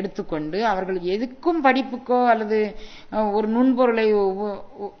எடுத்துக்கொண்டு அவர்கள் எதுக்கும் படிப்புக்கோ அல்லது ஒரு நுண்பொருளை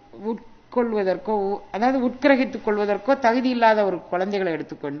உட்கொள்வதற்கோ, அதாவது உட்கிரகித்துக் கொள்வதற்கோ தகுதி இல்லாத ஒரு குழந்தைகளை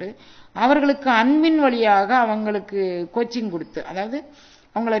எடுத்துக்கொண்டு அவர்களுக்கு அன்பின் வழியாக அவங்களுக்கு கோச்சிங் கொடுத்து, அதாவது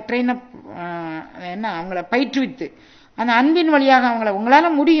அவங்கள ட்ரெயின் அப் அவங்கள பயிற்றுவித்து அந்த அன்பின் வழியாக அவங்கள உங்களால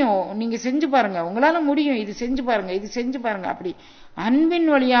முடியும், நீங்க செஞ்சு பாருங்க, உங்களால முடியும், இது செஞ்சு பாருங்க, இது செஞ்சு பாருங்க, அப்படி அன்பின்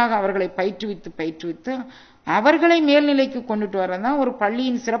வழியாக அவர்களை பயிற்றுவித்து அவர்களை மேல்நிலைக்கு கொண்டுட்டு வரதான் ஒரு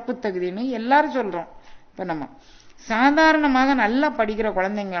பள்ளியின் சிறப்பு தகுதின்னு எல்லாரும் சொல்றோம். இப்ப நம்ம சாதாரணமாக நல்லா படிக்கிற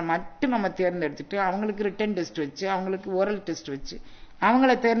குழந்தைங்க மட்டும் நம்ம தேர்ந்தெடுத்துட்டு அவங்களுக்கு ரிட்டன் டெஸ்ட் வச்சு அவங்களுக்கு ஓரல் டெஸ்ட் வச்சு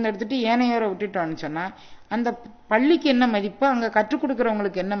அவங்கள தேர்ந்தெடுத்துட்டு ஏனையோரை விட்டுட்டோம்னு சொன்னா அந்த பள்ளிக்கு என்ன மதிப்பு, அங்க கற்றுக்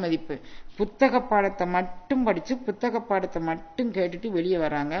கொடுக்கறவங்களுக்கு என்ன மதிப்பு? புத்தக பாடத்தை மட்டும் படிச்சு புத்தக பாடத்தை மட்டும் கேட்டுட்டு வெளியே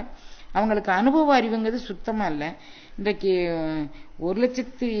வராங்க. அவங்களுக்கு அனுபவ அறிவுங்கிறது சுத்தமா இல்லை. இன்றைக்கு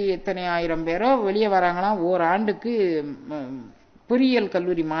 1,00,000 பேரோ வெளியே வராங்களாம் ஓராண்டுக்கு பொறியியல்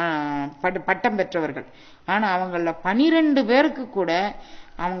கல்லூரி பட்டம் பெற்றவர்கள். ஆனா அவங்கள 12 பேருக்கு கூட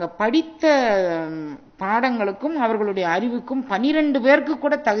அவங்க படித்த பாடங்களுக்கும் அவர்களுடைய அறிவுக்கும் 12 பேருக்கு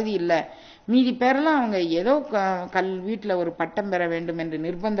கூட தகுதி இல்லை. மீதி பேரெல்லாம் அவங்க ஏதோ வீட்டில் ஒரு பட்டம் பெற வேண்டும் என்று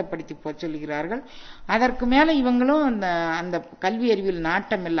நிர்பந்தப்படுத்தி சொல்லுகிறார்கள். அதற்கு மேல இவங்களும் அந்த கல்வி அறிவில்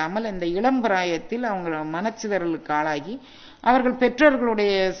நாட்டம் இல்லாமல் இந்த இளம் பிராயத்தில் அவங்க மனச்சிதறலுக்கு ஆளாகி அவர்கள்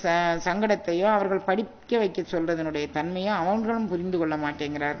பெற்றோர்களுடைய சங்கடத்தையோ அவர்கள் படிக்க வைக்க சொல்றதனுடைய தன்மையோ அவங்களும் புரிந்து கொள்ள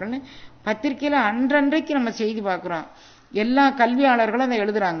மாட்டேங்கிறார்கள்னு பத்திரிகையில அன்றன்றைக்கு நம்ம செய்தி பார்க்கிறோம். எல்லா கல்வியாளர்களும் அதை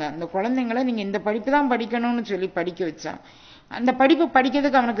எழுதுறாங்க. அந்த குழந்தைங்களை நீங்க இந்த படிப்பு தான் படிக்கணும்னு சொல்லி படிக்க வச்சான். அந்த படிப்பு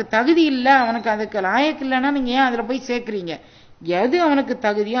படிக்கிறதுக்கு அவனுக்கு தகுதி இல்லை, அவனுக்கு அதுக்கு லாயக்கு இல்லைன்னா நீங்க ஏன் அதுல போய் சேர்க்கிறீங்க? எது அவனுக்கு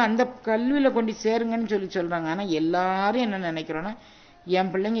தகுதியோ அந்த கல்வியில கொண்டு சேருங்கன்னு சொல்றாங்க. ஆனா எல்லாரும் என்ன நினைக்கிறோன்னா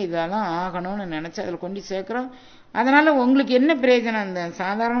என் பிள்ளைங்க இதெல்லாம் ஆகணும்னு நினைச்சு அதுல கொண்டு சேர்க்கிறோம். அதனால உங்களுக்கு என்ன பிரயோஜனம்? அந்த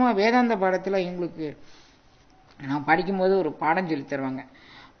சாதாரணமா வேதாந்த பாடத்துல எங்களுக்கு நான் படிக்கும்போது ஒரு பாடம் சொல்லி தருவாங்க.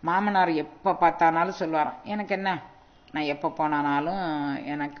 மாமனார் எப்ப பார்த்தானாலும் சொல்லுவாராம், எனக்கு என்ன, நான் எப்போ போனானாலும்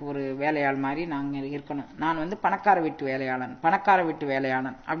எனக்கு ஒரு வேலையாள் மாதிரி நாங்கள் இருக்கணும், நான் பணக்கார வீட்டு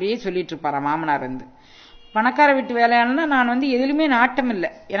வேலையாளன் அப்படியே சொல்லிட்டு இருப்பாராம் மாமனார். பணக்கார வீட்டு வேலையாளன்னா நான் எதிலுமே நாட்டம் இல்லை,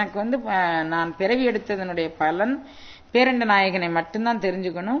 எனக்கு நான் பிறவி எடுத்ததனுடைய பலன் பேரண்ட நாயகனை மட்டும்தான்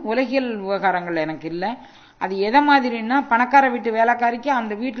தெரிஞ்சுக்கணும், உலகியல் விவகாரங்கள் எனக்கு இல்லை. அது எதை மாதிரின்னா பணக்கார வீட்டு வேலைக்காரிக்கு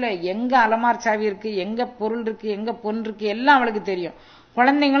அந்த வீட்டில் எங்க அலமார் சாவி இருக்கு, எங்க பொருள் இருக்கு, எங்க பொன் இருக்கு எல்லாம் அவளுக்கு தெரியும்.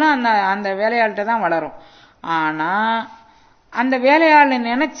 குழந்தைங்களும் அந்த வேலையாள்கிட்ட தான் வளரும். ஆனா அந்த வேலையாளை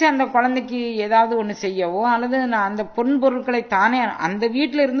நினைச்சு அந்த குழந்தைக்கு ஏதாவது ஒண்ணு செய்யவோ அல்லது அந்த பொன் பொருட்களை தானே அந்த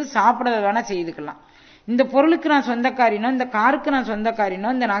வீட்டுல இருந்து சாப்பிட வேணா செய்துக்கலாம். இந்த பொருளுக்கு நான் சொந்தக்காரினோ, இந்த காருக்கு நான்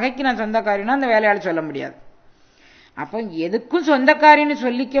சொந்தக்காரினோ, இந்த நகைக்கு நான் சொந்தக்காரினோ அந்த வேலையாள் சொல்ல முடியாது. அப்ப எதுக்கும் சொந்தக்காரின்னு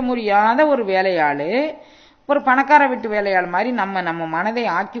சொல்லிக்க முடியாத ஒரு வேலையாளு ஒரு பணக்கார வீட்டு வேலையாள் மாதிரி நம்ம மனதை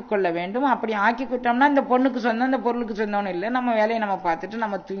ஆக்கிக்கொள்ள வேண்டும். அப்படி ஆக்கிக்கிட்டோம்னா இந்த பொண்ணுக்கு சொந்தம் இந்த பொருளுக்கு சொந்தம்னு இல்லை, நம்ம வேலையை நம்ம பார்த்துட்டு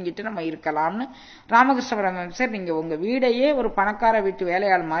நம்ம தூங்கிட்டு நம்ம இருக்கலாம்னு ராமகிருஷ்ண பரமஹம்சர் நீங்க உங்க வீடையே ஒரு பணக்கார வீட்டு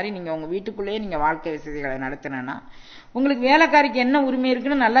வேலையாள் மாதிரி நீங்க உங்க வீட்டுக்குள்ளேயே நீங்க வாழ்க்கை வசதிகளை நடத்தினா உங்களுக்கு வேலைக்காரிக்கு என்ன உரிமை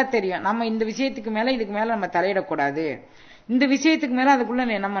இருக்குன்னு நல்லா தெரியும். நம்ம இந்த விஷயத்துக்கு மேல இதுக்கு மேல நம்ம தலையிடக்கூடாது, இந்த விஷயத்துக்கு மேல அதுக்குள்ள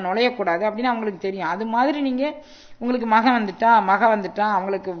நம்ம நுழையக்கூடாது அப்படின்னு அவங்களுக்கு தெரியும். அது மாதிரி நீங்க உங்களுக்கு மக வந்துட்டா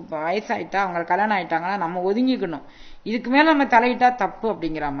அவங்களுக்கு வயசாயிட்டா அவங்களுக்கு கல்யாணம் ஆயிட்டாங்கன்னா நம்ம ஒதுங்கிக்கணும், இதுக்கு மேல நம்ம தலையிட்டா தப்பு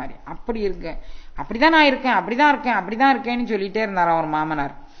அப்படிங்கிற மாதிரி. அப்படி இருக்கு, அப்படிதான் நான் இருக்கேன், அப்படிதான் இருக்கேன்னு சொல்லிட்டே இருந்தாராம் ஒரு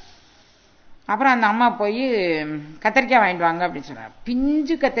மாமனார். அப்புறம் அந்த அம்மா போய் கத்திரிக்காய் வாங்கிட்டு வாங்க அப்படின்னு சொன்னார்.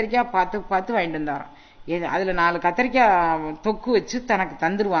 பிஞ்சு கத்திரிக்காய் பார்த்து வாங்கிட்டு வந்தாராம். அதுல 4 கத்திரிக்காய் தொக்கு வச்சு தனக்கு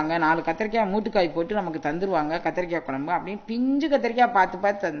தந்துருவாங்க, 4 கத்திரிக்காய் மூட்டுக்காய் போட்டு நமக்கு தந்துருவாங்க கத்திரிக்காய் குழம்பு அப்படின்னு பிஞ்சு கத்திரிக்காய்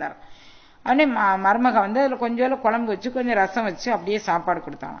பார்த்து தந்தார். அப்படியே மருமக அதுல கொஞ்சம் குழம்பு வச்சு கொஞ்சம் ரசம் வச்சு அப்படியே சாப்பாடு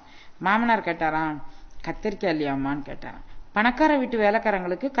கொடுத்தாங்க. மாமனார் கேட்டாராம், கத்திரிக்காய் இல்லையாம்மான்னு கேட்டாராம். பணக்கார வீட்டு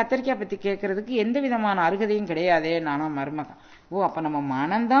வேலைக்காரங்களுக்கு கத்திரிக்காய் பத்தி கேட்கறதுக்கு எந்த விதமான அருகதையும் கிடையாதே நானா மருமகன். ஓ அப்ப நம்ம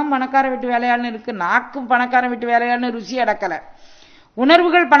மனம்தான் பணக்கார வீட்டு வேலையாள்னு இருக்கு, நாக்கும் பணக்கார வீட்டு வேலையாள்னு ருசி அடக்கல,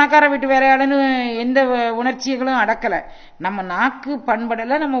 உணர்வுகள் பணக்கார வீட்டு வேலையாளன்னு எந்த உணர்ச்சிகளும் அடக்கல, நம்ம நாக்கு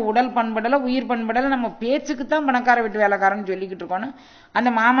பண்படலை, நம்ம உடல் பண்படலை, உயிர் பண்படலை, நம்ம பேச்சுக்கு தான் பணக்கார வீட்டு வேலைக்காரன்னு சொல்லிக்கிட்டு இருக்கோன்னு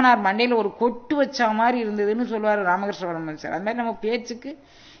அந்த மாமனார் மண்டையில ஒரு கொட்டு வச்ச மாதிரி இருந்ததுன்னு சொல்லுவாரு ராமகிருஷ்ண பரமஹம்சர். அது மாதிரி நம்ம பேச்சுக்கு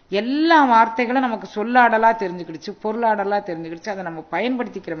எல்லா வார்த்தைகளும் நமக்கு சொல்லாடலா தெரிஞ்சுக்கிடுச்சு, பொருளாடலா தெரிஞ்சுக்கிடுச்சு, அதை நம்ம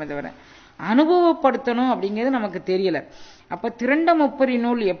பயன்படுத்திக்கிறோமே தவிர அனுபவப்படுத்தணும் அப்படிங்கிறது நமக்கு தெரியல. அப்ப திரண்ட முப்பரி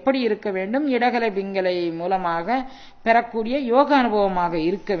நூல் எப்படி இருக்க வேண்டும், இடகலை பிங்கலை மூலமாக பெறக்கூடிய யோக அனுபவமாக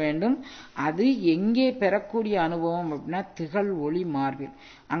இருக்க வேண்டும். அது எங்கே பெறக்கூடிய அனுபவம் அப்படின்னா திகழ் ஒளி மார்பில்.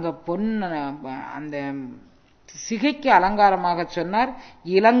 அங்க அந்த சிகைக்கு அலங்காரமாக சொன்னார்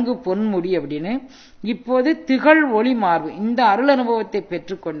இலங்கு பொன்முடி அப்படின்னு. இப்போது திகழ் ஒளி மார்பு, இந்த அருள் அனுபவத்தை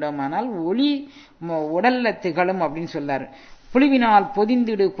பெற்றுக்கொண்டோமானால் ஒளி உடல்ல திகழும் அப்படின்னு சொல்லாரு. புலிவினால்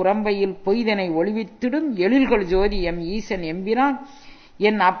பொதிந்திடு புறம்பையில் பொய்தனை ஒளிவித்திடும் எழில்கள் ஜோதி எம் ஈசன் எம்பிரான்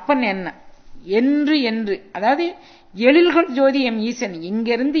என் அப்பன் என்ன என்று அதாவது எழில்கள் ஜோதி எம் ஈசன்,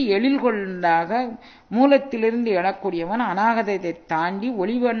 இங்கிருந்து எழில்கொண்டாக மூலத்திலிருந்து எழக்கூடியவன் அநாகதத்தை தாண்டி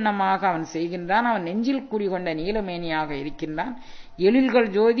ஒளிவண்ணமாக அவன் செய்கின்றான், அவன் நெஞ்சில் குடிகொண்ட நீலமேனியாக இருக்கின்றான். எழில்கள்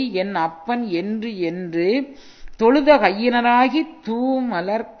ஜோதி என் அப்பன் என்று தொழுத கையினராகி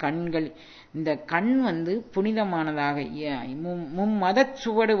தூமலர் கண்கள். இந்த கண் புனிதமானதாக மும்மத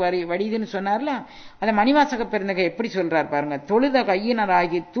சுவடு வடிதுன்னு சொன்னார்ல, அதை மணிவாசக பெருந்தகை எப்படி சொல்றார் பாருங்க. தொழுத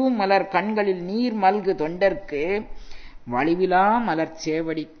கையினராகி தூமலர் கண்களில் நீர் மல்கு தொண்டர்க்கு வலிவிலா மலர்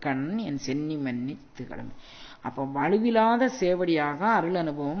சேவடி கண் என் சென்னி மன்னி திகழும். அப்போ வலுவில்லாத சேவடியாக அருள்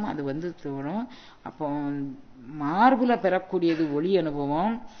அனுபவம் அது தோணும். அப்போ மார்புல பெறக்கூடியது ஒளி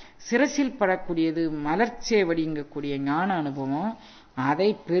அனுபவம், சிரசில் படக்கூடியது மலர்ச்சேவடிங்கக்கூடிய ஞான அனுபவம். அதை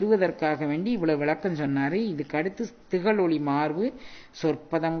பெறுவதற்காக வேண்டி இவ்வளவு விளக்கம் சொன்னாரு. இதுக்கு அடுத்து திகழ் ஒளி மார்பு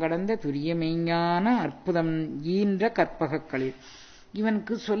சொற்பதம் கடந்த துரிய மெய்ஞான அற்புதம் ஈன்ற கற்பகக்களில்.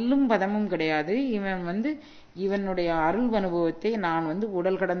 இவனுக்கு சொல்லும் பதமும் கிடையாது. இவனுடைய அருள் அனுபவத்தை நான்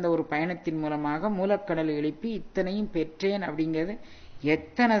உடல் கடந்த ஒரு பயணத்தின் மூலமாக மூலக்கடலை எழுப்பி இத்தனையும் பெற்றேன் அப்படிங்கிறது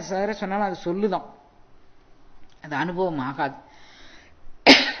எத்தனை சார சொன்னாலும் அது சொல்லுதான், அது அனுபவம் ஆகாது.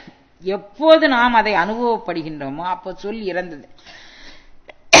 எப்போது நாம் அதை அனுபவப்படுகின்றோமோ அப்போ சொல் இறந்தது,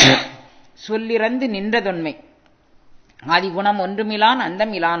 சொல்லிறந்து நின்றதொன்மை ஆதிகுணம் ஒன்றுமிலான்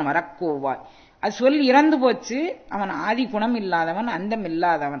அந்தம் இலான் வரக்கோவாய். அது சொல் இறந்து போச்சு. அவன் ஆதி குணம் இல்லாதவன், அந்தம்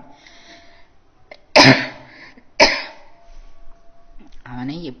இல்லாதவன்.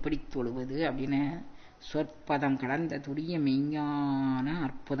 அவனை எப்படி தொழுவது அப்படின்னு சொற்பதம் கடந்த துரிய மெய்ஞான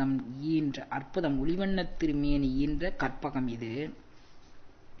அற்புதம் ஈன்ற அற்புதம் ஒளிவண்ண திருமேனி ஈன்ற கற்பகம் இது.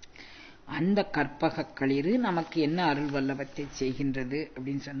 அந்த கற்பக களிறு நமக்கு என்ன அருள் வல்லபத்தை செய்கின்றது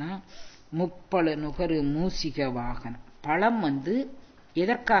அப்படின்னு சொன்னா, முப்பழ நுகரு மூசிக வாகனம். பழம்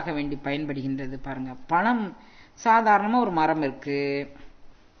எதற்காக வேண்டி பயன்படுகின்றது பாருங்க. பழம் சாதாரணமா ஒரு மரம் இருக்கு,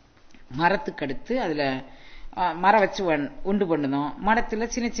 மரத்துக்கு அடுத்து அதுல மரம் வச்சு உண்டு பண்ணுதோம். மரத்துல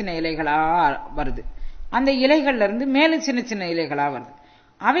சின்ன சின்ன இலைகளா வருது, அந்த இலைகள்ல இருந்து மேலும் சின்ன சின்ன இலைகளா வருது.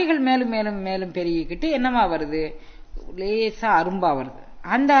 அவைகள் மேலும் மேலும் மேலும் பெருகிக்கிட்டு என்னவா வருது, லேசா அரும்பா வருது.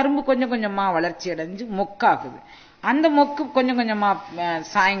 அந்த அரும்பு கொஞ்சம் கொஞ்சமா வளர்ச்சி அடைஞ்சு மொக்காகுது. அந்த மொக்கு கொஞ்சம் கொஞ்சமா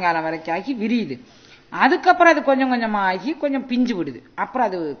சாயங்காலம் வரைக்கும் ஆகி விரியுது. அதுக்கப்புறம் அது கொஞ்சம் கொஞ்சமா ஆகி கொஞ்சம் பிஞ்சு விடுது. அப்புறம்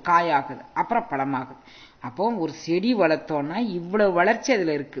அது காயாகுது, அப்புறம் பழமாகுது. அப்போ ஒரு செடி வளர்த்தோம்னா இவ்வளவு வளர்ச்சி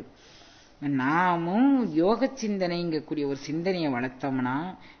அதுல இருக்கு. நாமும் யோக சிந்தனைங்கக்கூடிய ஒரு சிந்தனையை வளர்த்தோம்னா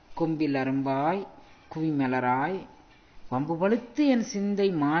கொம்பில் அரும்பாய் குவிமலராய் வம்பு பழுத்து என் சிந்தை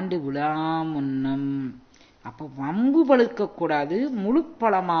மாண்டு விழாமுன்னம். அப்ப வம்பு பழுக்க கூடாது, முழு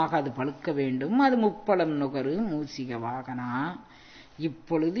பழமாக அது பழுக்க வேண்டும். அது முப்பழம் நுகரு மூசிக வாகனா.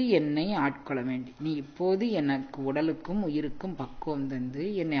 இப்பொழுது என்னை ஆட்கொள்ள வேண்டி நீ இப்போது எனக்கு உடலுக்கும் உயிருக்கும் பக்குவம் தந்து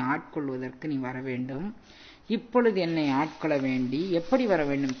என்னை ஆட்கொள்வதற்கு நீ வர வேண்டும். இப்பொழுது என்னை ஆட்கொள்ள வேண்டி எப்படி வர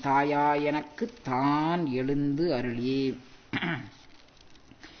வேண்டும், தாயா எனக்கு தான் எழுந்து அருளே.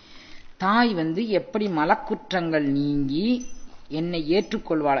 தாய் எப்படி மலக்குற்றங்கள் நீங்கி என்னை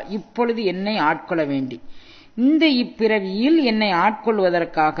ஏற்றுக்கொள்வாள். இப்பொழுது என்னை ஆட்கொள்ள வேண்டி இந்த இப்பிறவியில் என்னை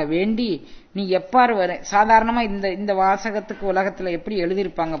ஆட்கொள்வதற்காக வேண்டி நீ எப்பாறு வர. சாதாரணமா இந்த வாசகத்துக்கு உலகத்துல எப்படி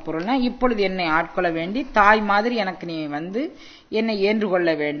எழுதியிருப்பாங்க பொருள்னா, இப்பொழுது என்னை ஆட்கொள்ள வேண்டி தாய் மாதிரி எனக்கு நீ என்னை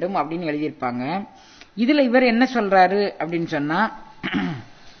ஏற்றுக்கொள்ள வேண்டும் அப்படின்னு எழுதியிருப்பாங்க. இதுல இவர் என்ன சொல்றாரு அப்படின்னு சொன்னா,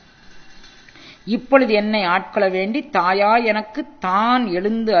 இப்பொழுது என்னை ஆட்கொள்ள வேண்டி தாயா எனக்கு தான்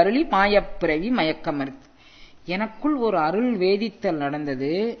எழுந்து அருளி மாயப்பிறவி மயக்கமறுத்து. எனக்குள் ஒரு அருள் வேதித்தல்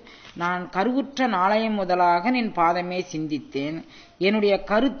நடந்தது. நான் கருவுற்ற நாளையம் முதலாக நின் பாதமே சிந்தித்தேன். என்னுடைய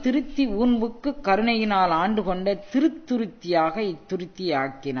கருத்திருத்தி ஊன்புக்கு கருணையினால் ஆண்டு கொண்ட திருத்துருத்தியாக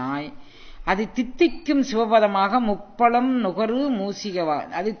இத்துருத்தியாக்கினாய். அது தித்திக்கும் சிவபதமாக முப்பழம் நுகரு மூசிகவா.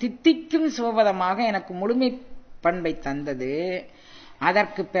 அது தித்திக்கும் சிவபதமாக எனக்கு முழுமை பண்பை தந்தது.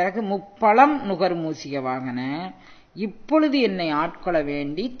 அதற்கு பிறகு முப்பழம் நுகர் மூசிகவாகன. இப்பொழுது என்னை ஆட்கொள்ள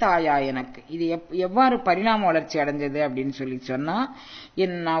வேண்டி தாயா எனக்கு. இது எவ்வாறு பரிணாம வளர்ச்சி அடைஞ்சது அப்படின்னு சொன்னா,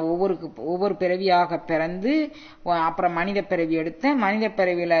 நான் ஒவ்வொரு பிறவியாக பிறந்து அப்புறம் மனித பிறவி எடுத்தேன். மனித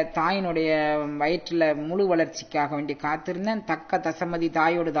பிறவியில தாயினுடைய வயிற்றுல முழு வளர்ச்சிக்காக வேண்டி காத்திருந்தேன். தக்க தசமதி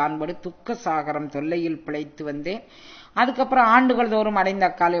தாயோடு தான்படு துக்க சாகரம் தொல்லையில் பிழைத்து வந்தேன். அதுக்கப்புறம் ஆண்டுகள் தோறும் அடைந்த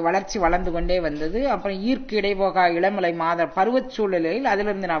காலை வளர்ச்சி வளர்ந்து கொண்டே வந்தது. அப்புறம் ஈர்க்கு இடைபோகா இளமலை மாதர் பருவச் சூழலில்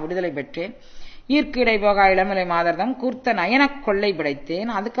அதிலிருந்து நான் விடுதலை பெற்றேன். ஈர்க்கு இடைபோகா இளமலை மாதர்தம் கூர்த்த நயனக் கொள்ளை பிழைத்தேன்.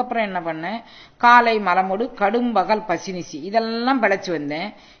 அதுக்கப்புறம் என்ன பண்ணேன், காலை மலமுடு கடும் பகல் பசினிசி இதெல்லாம் பிழைச்சு வந்தேன்.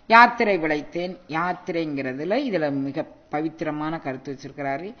 யாத்திரை பிழைத்தேன். யாத்திரைங்கிறதுல இதுல மிக பவித்திரமான கருத்து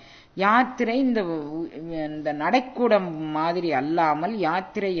வச்சிருக்கிறாரு. யாத்திரை இந்த நடைக்கூடம் மாதிரி அல்லாமல்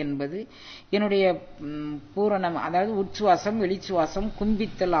யாத்திரை என்பது என்னுடைய பூரணம், அதாவது உச்சுவாசம் வெளிச்சுவாசம்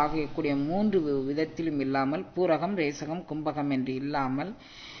கும்பித்தல் ஆகக்கூடிய 3 விதத்திலும் இல்லாமல், பூரகம் ரேசகம் கும்பகம் என்று இல்லாமல்,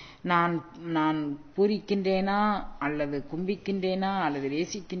 நான் பூரிக்கின்றேனா அல்லது கும்பிக்கின்றேனா அல்லது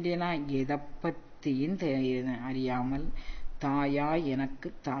ரேசிக்கின்றேனா எதை பத்தியும் அறியாமல் தாயா எனக்கு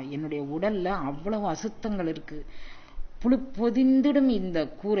தாய். என்னுடைய உடல்ல அவ்வளவு அசுத்தங்கள் இருக்கு. பொதிந்திடும் இந்த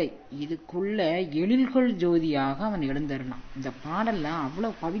கூரை இதுக்குள்ள எழில்கள் ஜோதியாக அவன் எழுந்தருனான். இந்த பாடல்ல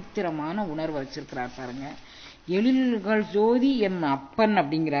அவ்வளவு பவித்திரமான உணர்வு வச்சிருக்கிறார் பாருங்க. எழில்கள் ஜோதி எம் அப்பன்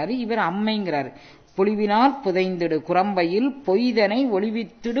அப்படிங்கிறாரு, இவர் அம்மைங்கிறாரு. பொலிவினால் புதைந்திடு குரம்பையில் பொய்தனை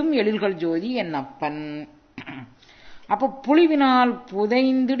ஒளிவித்திடும் எழில்கள் ஜோதி என் அப்பன். அப்ப பொலிவினால்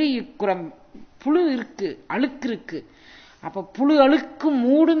புதைந்திடு புழு இருக்கு, அழுக்கு இருக்கு. அப்ப புழு அழுக்கு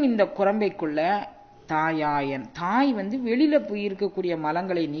மூடும் இந்த குரம்பைக்குள்ள தாயாயன், தாய் வெளியில போய் இருக்கக்கூடிய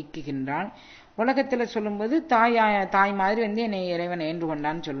மலங்களை நீக்குகின்றாள். உலகத்துல சொல்லும்போது தாய் மாதிரி என்னை இறைவன் ஏன்று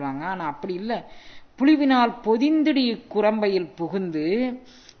கொண்டான்னு சொல்லுவாங்க. ஆனா அப்படி இல்லை. புழுவினால் பொதிந்திடு இக்குரம்பையில் புகுந்து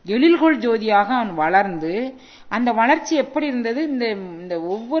எழில்கொள் ஜோதியாக அவன் வளர்ந்து, அந்த வளர்ச்சி எப்படி இருந்தது, இந்த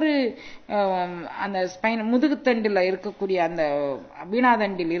ஒவ்வொரு அந்த முதுகுத்தண்டில் இருக்கக்கூடிய அந்த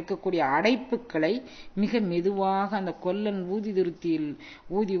வீணாதண்டில் இருக்கக்கூடிய அடைப்புக்களை மிக மெதுவாக அந்த கொல்லன் ஊதி துருத்தியில்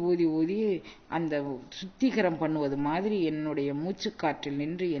ஊதி ஊதி ஊதி அந்த சுத்திகரம் பண்ணுவது மாதிரி என்னுடைய மூச்சுக்காற்றில்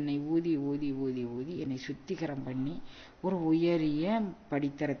நின்று என்னை ஊதி ஊதி ஊதி ஊதி என்னை சுத்திகரம் பண்ணி ஒரு உயரிய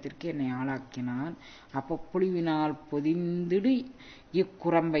படித்தரத்திற்கு என்னை ஆளாக்கினான். அப்போ புழுவினால் பொதிந்திடு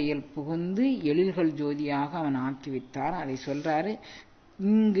இக்குரம்பையில் புகுந்து எழில்கள் ஜோதியாக அவன் ஆக்கிவிட்டான். அதை சொல்றாரு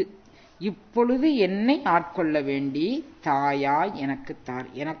இங்கு. இப்பொழுது என்னை ஆட்கொள்ள வேண்டி தாயாய் எனக்கு தார்.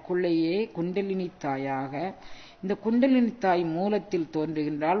 எனக்குள்ளேயே குண்டலினி தாயாக, இந்த குண்டலினி தாய் மூலத்தில்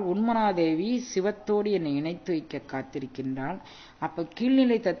தோன்றுகின்றாள். உன்மனாதேவி சிவத்தோடு என்னை இணைத்து வைக்க காத்திருக்கின்றாள். அப்ப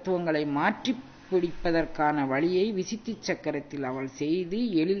கீழ்நிலை தத்துவங்களை மாற்றி பிடிப்பதற்கான வழியை விசித்தி சக்கரத்தில் அவள் செய்து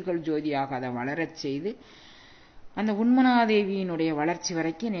எழில்கள் ஜோதியாக அதை வளரச் செய்து அந்த உன்மனாதேவியினுடைய வளர்ச்சி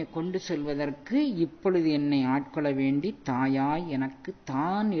வரைக்கும் என்னை கொண்டு செல்வதற்கு இப்பொழுது என்னை ஆட்கொள்ள வேண்டி தாயாய் எனக்கு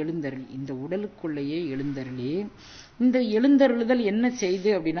தான் எழுந்தருள். இந்த உடலுக்குள்ளேயே எழுந்தருளே. இந்த எழுந்தருளுதல் என்ன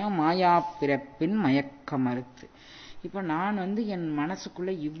செய்து அப்படின்னா மாயா பிறப்பின் மயக்க மறுத்து. இப்போ நான் என்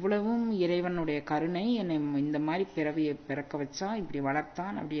மனசுக்குள்ள இவ்வளவும் இறைவனுடைய கருணை என்னை இந்த மாதிரி பிறவியை பிறக்க வச்சா, இப்படி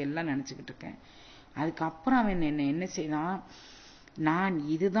வளர்த்தான், அப்படி எல்லாம் நினச்சிக்கிட்டு இருக்கேன். அதுக்கப்புறம் அவன் என்ன செய்தான், நான்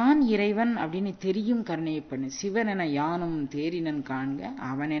இதுதான் இறைவன் அப்படின்னு தெரியும் கருணையை பண்ணு. சிவனென யானும் தேரினன் காண்க,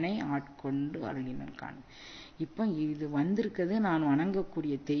 அவனெனை ஆட்கொண்டு அருளினன் காண்க. இப்போ இது வந்திருக்கிறது நான்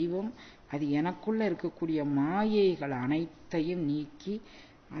வணங்கக்கூடிய தெய்வம். அது எனக்குள்ள இருக்கக்கூடிய மாயைகள் அனைத்தையும் நீக்கி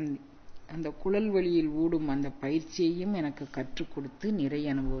அந்த குழல் வழியில் ஊடும் அந்த பயிற்சியையும் எனக்கு கற்றுக் கொடுத்து நிறை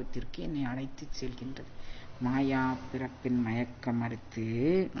அனுபவத்திற்கு என்னை அழைத்து செல்கின்றது. மாயா பிறப்பின் மயக்க மறுத்து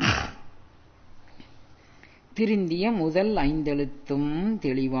திருந்திய முதல் 5 எழுத்தும்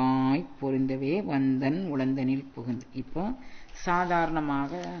தெளிவாய் பொருந்தவே வந்தன் உளந்தனில் புகுந்து. இப்போ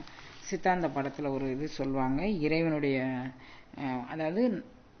சாதாரணமாக சித்தாந்த படத்துல ஒரு இது சொல்லுவாங்க, இறைவனுடைய அதாவது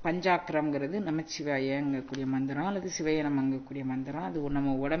பஞ்சாக்கிரம்ங்கிறது நமச்சிவாயங்கக்கூடிய மந்திரம் அல்லது சிவயனமங்கக்கூடிய மந்திரம். அது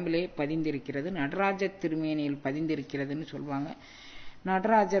நம்ம உடம்பிலே பதிந்திருக்கிறது, நடராஜ திருமேனியில் பதிந்திருக்கிறதுன்னு சொல்லுவாங்க.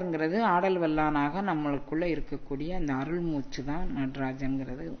 நடராஜருங்கிறது ஆடல் வல்லானாக நம்மளுக்குள்ள இருக்கக்கூடிய அந்த அருள் மூச்சு தான்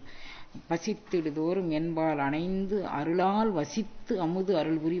நடராஜங்கிறது. பசித்திடுதோறும் என்பால் அணைந்து அருளால் வசித்து அமுது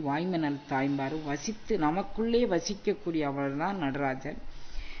அருள்புரி வாய்மனல் தாய்பாரு. வசித்து நமக்குள்ளே வசிக்கக்கூடிய அவர் தான் நடராஜர்.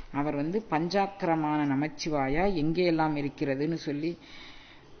 அவர் பஞ்சாக்கிரமான நமச்சிவாயா எங்கேயெல்லாம் இருக்கிறதுன்னு சொல்லி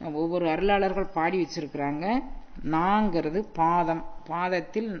ஒவ்வொரு அருளாளர்கள் பாடி வச்சிருக்கிறாங்க. நாங்கிறது பாதம்,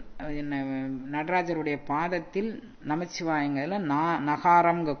 பாதத்தில் நடராஜருடைய பாதத்தில் நமச்சிவாயங்கிறதுல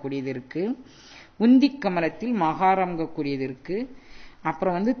நகாரம்ங்கக்கூடியது இருக்கு. உந்தி கமலத்தில் மகாரம்ங்கக்கூடியது இருக்கு.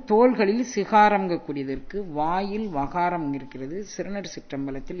 அப்புறம் தோள்களில் சிகாரம்ங்கக்கூடியது இருக்கு. வாயில் வகாரம் இருக்கிறது. சிறுநர்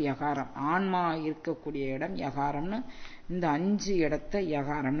சிற்றம்பலத்தில் யகாரம். ஆன்மா இருக்கக்கூடிய இடம் யகாரம்னு இந்த 5 இடத்தை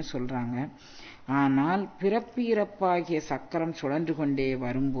யகாரம்னு சொல்றாங்க. ஆனால் பிறப்பு இறப்பாகிய சக்கரம் சுழன்று கொண்டே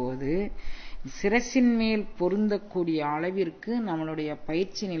வரும்போது சிரசின் மேல் பொருந்தக்கூடிய அளவிற்கு நம்மளுடைய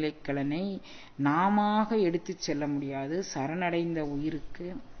பயிற்சி நிலைக்கலனை நாம எடுத்து செல்ல முடியாது. சரணடைந்த உயிருக்கு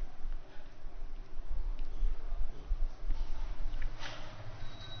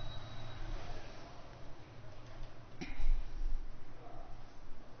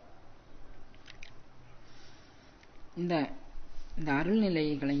இந்த அருள்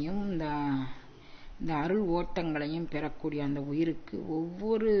நிலைகளையும் இந்த அருள் ஓட்டங்களையும் பெறக்கூடிய அந்த உயிருக்கு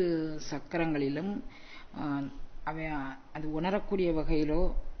ஒவ்வொரு சக்கரங்களிலும் அது உணரக்கூடிய வகையிலோ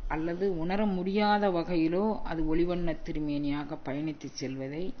அல்லது உணர முடியாத வகையிலோ அது ஒளிவண்ண திருமேனியாக பயணித்து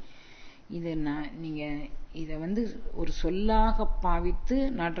செல்வதை நீங்க இதை ஒரு சொல்லாக பாவித்து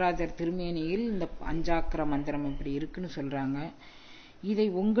நடராஜர் திருமேனியில் இந்த பஞ்சாக்கிர மந்திரம் இப்படி இருக்குன்னு சொல்றாங்க. இதை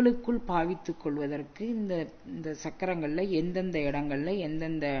உங்களுக்குள் பாவித்துக் கொள்வதற்கு இந்த சக்கரங்கள்ல எந்தெந்த இடங்கள்ல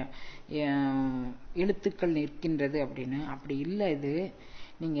எந்தெந்த எழுத்துக்கள் நிற்கின்றது அப்படின்னு அப்படி இல்லை. இது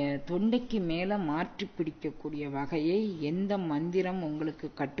நீங்க தொண்டைக்கு மேல மாற்றி பிடிக்கக்கூடிய வகையை எந்த மந்திரம் உங்களுக்கு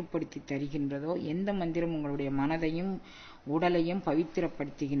கட்டுப்படுத்தி தருகின்றதோ, எந்த மந்திரம் உங்களுடைய மனதையும் உடலையும்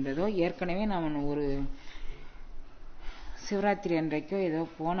பவித்திரப்படுத்துகின்றதோ. ஏற்கனவே நான் ஒரு சிவராத்திரி அன்றைக்கோ ஏதோ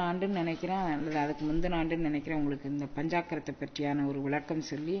போன ஆண்டுன்னு நினைக்கிறேன் அல்லது அதுக்கு முந்தின ஆண்டுன்னு நினைக்கிறேன், உங்களுக்கு இந்த பஞ்சாக்கரத்தை பற்றியான ஒரு விளக்கம்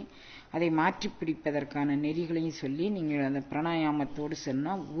சொல்லி அதை மாற்றி பிடிப்பதற்கான நெறிகளையும் சொல்லி நீங்கள் அந்த பிராணாயாமத்தோடு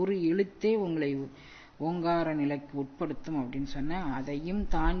சொன்னால் ஒரு எழுத்தே உங்களை ஓங்கார நிலைக்கு உட்படுத்தும் அப்படின்னு சொன்னேன். அதையும்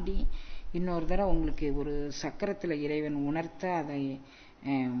தாண்டி இன்னொரு தடவை உங்களுக்கு ஒரு சக்கரத்தில் இறைவன் உணர்த்த அதை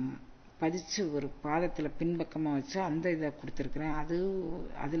பதிச்சு ஒரு பாதத்தில் பின்பக்கமாக வச்சு அந்த இதை கொடுத்துருக்குறேன்.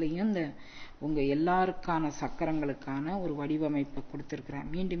 அதுலேயும் இந்த உங்கள் எல்லாருக்கான சக்கரங்களுக்கான ஒரு வடிவமைப்பை கொடுத்துருக்குறேன்.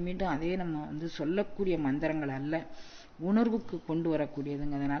 மீண்டும் மீண்டும் அதே நம்ம சொல்லக்கூடிய மந்திரங்கள் அல்ல, உணர்வுக்கு கொண்டு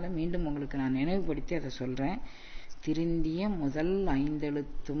வரக்கூடியதுங்க. அதனால் மீண்டும் உங்களுக்கு நான் நினைவுபடுத்தி அதை சொல்கிறேன். திருந்திய முதல் 5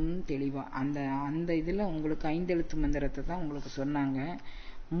 எழுத்தும் தெளிவாக அந்த இதில் உங்களுக்கு 5 எழுத்து மந்திரத்தை தான் உங்களுக்கு சொன்னாங்க.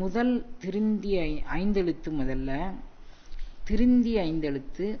 முதல் திருந்திய 5 எழுத்து, முதல்ல திருந்திய 5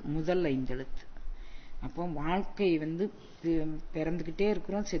 எழுத்து, முதல் 5 எழுத்து. அப்போ வாழ்க்கை பிறந்துக்கிட்டே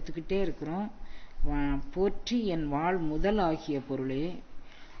இருக்கிறோம், செத்துக்கிட்டே இருக்கிறோம். போற்றி என் வாழ் முதல் ஆகிய பொருளே,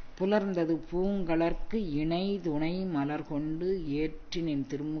 புலர்ந்தது பூங்கலர்க்கு இணை துணை மலர் கொண்டு ஏற்றினின்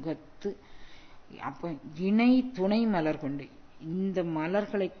திருமுகத்து. அப்போ இணை துணை மலர் கொண்டு, இந்த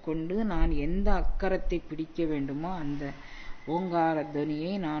மலர்களை கொண்டு நான் எந்த அக்கரத்தை பிடிக்க வேண்டுமோ அந்த ஓங்கார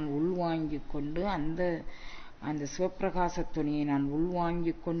துணியை நான் உள்வாங்கிக் கொண்டு அந்த சிவப்பிரகாச துணியை நான்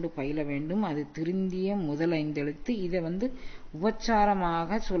உள்வாங்கிக் கொண்டு பயில வேண்டும். அது திருந்திய முதல் 5 எழுத்து. இதை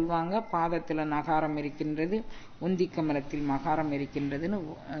உபச்சாரமாக சொல்வாங்க. பாதத்தில் நகாரம் இருக்கின்றது, உந்தி கமலத்தில் மகாரம் இருக்கின்றதுன்னு,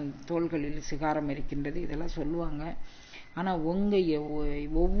 தோள்களில் சிகாரம் இருக்கின்றது, இதெல்லாம் சொல்லுவாங்க. ஆனால்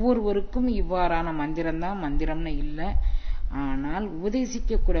ஒவ்வொருவருக்கும் இவ்வாறான மந்திரம்தான் மந்திரம்னு இல்லை. ஆனால்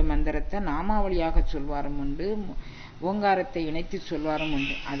உபதேசிக்கக்கூடிய மந்திரத்தை நாமாவளியாக சொல்வாரும் உண்டு, ஓங்காரத்தை இணைத்து சொல்வாரும்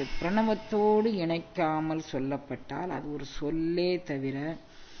உண்டு. அது பிரணவத்தோடு இணைக்காமல் சொல்லப்பட்டால் அது ஒரு சொல்லே தவிர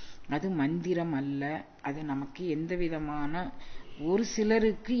அது மந்திரம் அல்ல. அது நமக்கு எந்த விதமான, ஒரு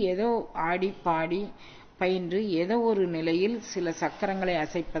சிலருக்கு ஏதோ ஆடி பாடி பயின்று ஏதோ ஒரு நிலையில் சில சக்கரங்களை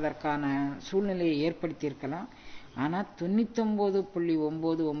அசைப்பதற்கான சூழ்நிலையை ஏற்படுத்தியிருக்கலாம். ஆனால்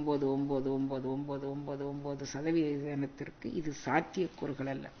 99.9999999% இது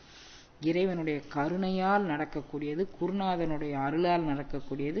சாத்தியக்கூறுகள் அல்ல. இறைவனுடைய கருணையால் நடக்கக்கூடியது, குருநாதனுடைய அருளால்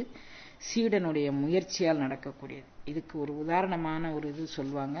நடக்கக்கூடியது, சீடனுடைய முயற்சியால் நடக்கக்கூடியது. இதுக்கு ஒரு உதாரணமான ஒரு இது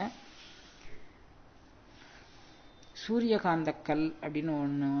சொல்லுவாங்க. சூரியகாந்த கல் அப்படின்னு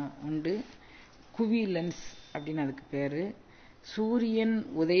ஒன்று உண்டு, குவி லென்ஸ் அப்படின்னு அதுக்கு பேர். சூரியன்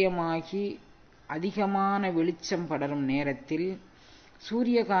உதயமாகி அதிகமான வெளிச்சம் படரும் நேரத்தில்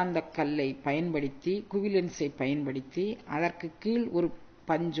சூரியகாந்த கல்லை பயன்படுத்தி, குவிலென்ஸை பயன்படுத்தி, அதற்கு கீழ் ஒரு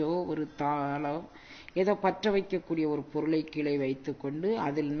பஞ்சோ ஒரு தாளோ ஏதோ பற்ற வைக்கக்கூடிய ஒரு பொருளை கீழே வைத்து கொண்டு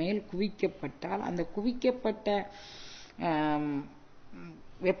அதில் மேல் குவிக்கப்பட்டால் அந்த குவிக்கப்பட்ட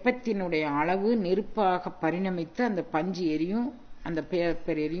வெப்பத்தினுடைய அளவு நெருப்பாக பரிணமித்து அந்த பஞ்சு எரியும், அந்த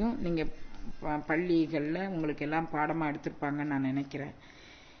பேப்பர் எரியும். நீங்கள் பள்ளிகளில் உங்களுக்கு எல்லாம் பாடமாக எடுத்திருப்பாங்கன்னு நான் நினைக்கிறேன்.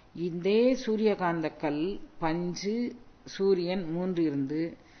 இதே சூரியகாந்த கல், பஞ்சு, சூரியன் 3 இருந்து,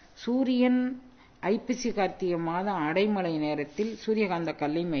 சூரியன் ஐப்பசி கார்த்திகை மாதம் அடைமழை நேரத்தில் சூரியகாந்த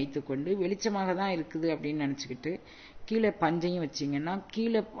கல்லையும் வைத்துக்கொண்டு வெளிச்சமாக தான் இருக்குது அப்படின்னு நினச்சிக்கிட்டு கீழே பஞ்சையும் வச்சிங்கன்னா,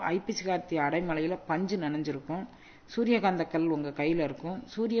 கீழே ஐப்பசி கார்த்திகை அடைமழையில் பஞ்சு நனைஞ்சிருக்கும், சூரியகாந்த கல் உங்கள் கையில் இருக்கும்.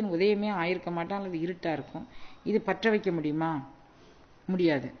 சூரியன் உதயமே ஆயிருக்க மாட்டான், அல்லது இருட்டாக இருக்கும். இது பற்ற வைக்க முடியுமா?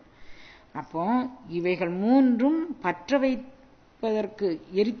 முடியாது. அப்போ இவைகள் 3ம் பற்ற வைப்பதற்கு,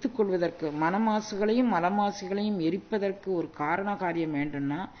 எரித்து கொள்வதற்கு, மனமாசுகளையும் மலமாசுகளையும் எரிப்பதற்கு ஒரு காரண காரியம்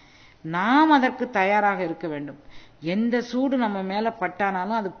வேண்டும்னா நாம் அதற்கு தயாராக இருக்க வேண்டும். எந்த சூடு நம்ம மேலே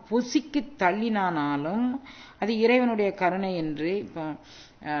பட்டானாலும், அது பொசிக்கு தள்ளினானாலும் அது இறைவனுடைய கருணை என்று. இப்போ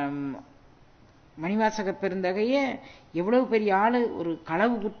மணிவாசக பெருந்தகையே எவ்வளவு பெரிய ஆள், ஒரு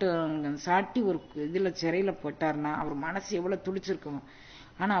களவு குற்றம் சாட்டி ஒரு இதில் சிறையில் போட்டார்னா அவர் மனசு எவ்வளோ துடிச்சிருக்கும்.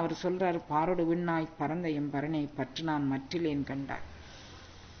 ஆனால் அவர் சொல்கிறாரு, பாரோடு விண்ணாய் பறந்த என் பரனை பற்று நான் மற்றிலேன் கண்டார்.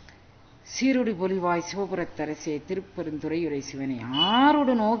 சீருடி பொலிவாய் சிவபுரத்தரசே திருப்பெருந்துறையுரை சிவனை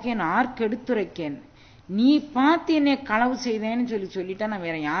ஆரோடு நோக்கேன் ஆர்க்கு எடுத்துரைக்கேன். நீ பார்த்து என்னை களவு செய்தேன்னு சொல்லிட்டா நான்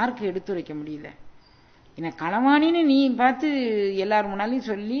வேற யாருக்கு எடுத்துரைக்க முடியல. என்னை களவானின்னு நீ பார்த்து எல்லார் முன்னாலையும்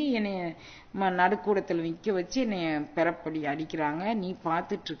சொல்லி என்னை நடுக்கூடத்தில் நிற்க வச்சு என்னை பெறப்படி அடிக்கிறாங்க, நீ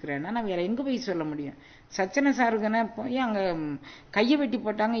பார்த்துட்ருக்கிறேன்னா நான் வேற எங்கே போய் சொல்ல முடியும்? சச்சன சாருகனை போய் அங்கே கையை வெட்டி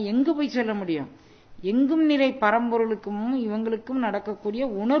போட்டாங்க, எங்கே போய் சொல்ல முடியும்? எங்கும் நிறை பரம்பொருளுக்கும் இவங்களுக்கும் நடக்கக்கூடிய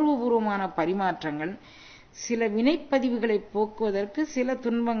உணர்வுபூர்வமான பரிமாற்றங்கள் சில வினைப்பதிவுகளை போக்குவதற்கு சில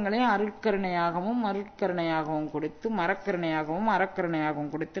துன்பங்களை அருட்கருணையாகவும் கொடுத்து, மரக்கருணையாகவும்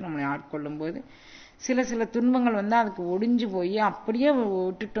அறக்கருணையாகவும் கொடுத்து நம்மளை ஆட்கொள்ளும் போது சில துன்பங்கள் அதுக்கு ஒடிஞ்சு போய் அப்படியே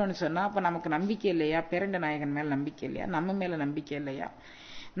விட்டுட்டோன்னு சொன்னால் அப்போ நமக்கு நம்பிக்கை இல்லையா? பேரண்ட நாயகன் மேல் நம்பிக்கை இல்லையா? நம்ம மேலே நம்பிக்கை இல்லையா?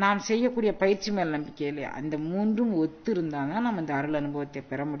 நாம் செய்யக்கூடிய பயிற்சி மேல் நம்பிக்கை இல்லையா? அந்த 3ம் ஒத்து இருந்தால் தான் நம்ம இந்த அருள் அனுபவத்தை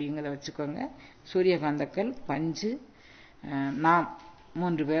பெற முடியுங்கிறத வச்சுக்கோங்க. சூரியகாந்தக்கல், பஞ்சு, நாம்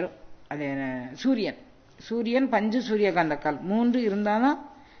 3 பேரும், அதே சூரியன் பஞ்சு சூரியகாந்தக்கல் 3 இருந்தால் தான்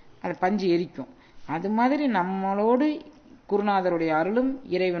அது பஞ்சு எரிக்கும். அது மாதிரி நம்மளோடு குருநாதருடைய அருளும்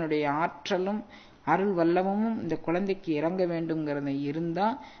இறைவனுடைய ஆற்றலும் அருள் வல்லமும் இந்த குழந்தைக்கு இறங்க வேண்டும்ங்கிறத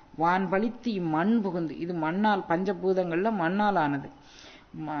இருந்தால் வான் பலித்து இம்மண் புகுந்து, இது மண்ணால், பஞ்சபூதங்களில் மண்ணால் ஆனது,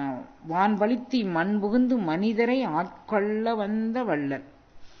 வான் வலித்தி மண் புகுந்து மனிதரை ஆட்கொள்ள வந்த வள்ளல்.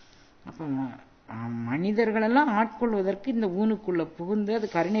 அப்ப மனிதர்களெல்லாம் ஆட்கொள்வதற்கு இந்த ஊனுக்குள்ள புகுந்து அது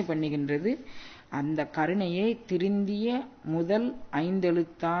கருணை பண்ணுகின்றது. அந்த கருணையை திருந்திய முதல் 5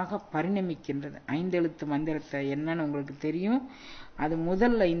 எழுத்தாக பரிணமிக்கின்றது. 5 எழுத்து மந்திரத்தை என்னன்னு உங்களுக்கு தெரியும். அது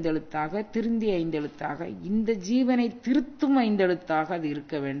முதல் 5 எழுத்தாக, திருந்திய 5 எழுத்தாக, இந்த ஜீவனை திருத்தும் 5 எழுத்தாக அது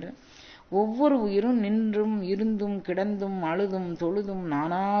இருக்க வேண்டும். ஒவ்வொரு உயிரும் நின்றும் இருந்தும் கிடந்தும் அழுதும் தொழுதும்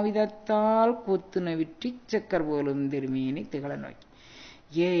நானாவிதத்தால் கூத்துன விற்றி சக்கர் போலும் திருமீனை திகழ நோக்கி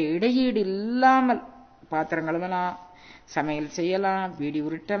இடையீடு இல்லாமல் பாத்திரம் கழுவலாம், சமையல் செய்யலாம், வீடி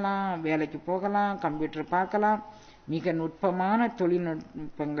உருட்டலாம், வேலைக்கு போகலாம், கம்ப்யூட்டர் பார்க்கலாம். மிக நுட்பமான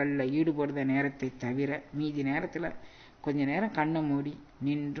தொழில்நுட்பங்களில் ஈடுபடுற நேரத்தை தவிர மீதி நேரத்தில் கொஞ்ச நேரம் கண்ணை மூடி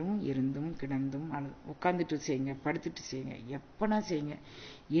நின்றும் இருந்தும் கிடந்தும் உட்காந்துட்டு செய்யுங்க, படுத்துட்டு செய்யுங்க, எப்பனா செய்யுங்க.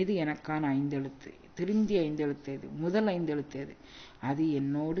 எது எனக்கான 5 எழுத்து, திருந்திய 5 எழுத்து எது, முதல் 5 எழுத்து எது, அது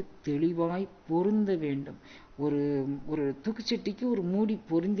என்னோடு தெளிவாய் பொருந்த வேண்டும். ஒரு தூக்குச்சட்டிக்கு ஒரு மூடி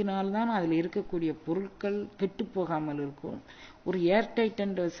பொருந்தினால்தான் அதில் இருக்கக்கூடிய பொருட்கள் கெட்டு போகாமல் இருக்கும். ஒரு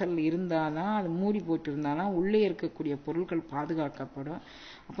ஏர்டைட் வெசல் இருந்தாதான், அது மூடி போட்டு இருந்தாதான் உள்ளே இருக்கக்கூடிய பொருட்கள் பாதுகாக்கப்படும்.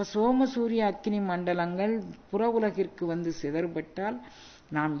 அப்ப சோம சூரிய அக்கினி மண்டலங்கள் புற உலகிற்கு வந்து சிதறுபட்டால்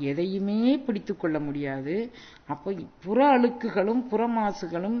நாம் எதையுமே பிடித்து கொள்ள முடியாது. அப்போ புற அழுக்குகளும் புற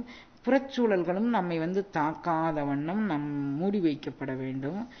மாசுகளும் புறச்சூழல்களும் நம்மை வந்து தாக்காத வண்ணம் நம் மூடி வைக்கப்பட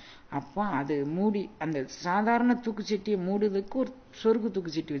வேண்டும். அப்போ அது மூடி, அந்த சாதாரண தூக்குச்சட்டியை மூடுறதுக்கு ஒரு சொருகு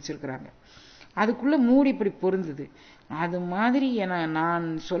தூக்குச்சட்டி வச்சிருக்கிறாங்க, அதுக்குள்ள மூடி இப்படி பொருந்தது. அது மாதிரி நான்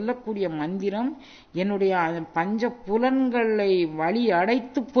சொல்லக்கூடிய மந்திரம் என்னுடைய பஞ்ச புலன்களை வழி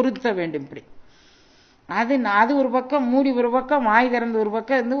அடைத்து பொருத்த வேண்டும். இப்படி அது ஒரு பக்கம் மூடி, ஒரு பக்கம் வாய் திறந்து, ஒரு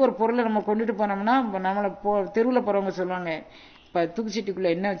பக்கம் இருந்து ஒரு பொருளை நம்ம கொண்டுட்டு போனோம்னா நம்மளை தெருவில் போறவங்க சொல்லுவாங்க, இப்ப தூக்குச்சட்டிக்குள்ள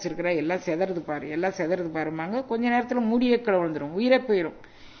என்ன வச்சிருக்கிற, எல்லாம் செதறது பாரு, எல்லாம் செதறது பாருமாங்க. கொஞ்ச நேரத்துல மூடியே விழுந்துரும், உயிரே போயிடும்.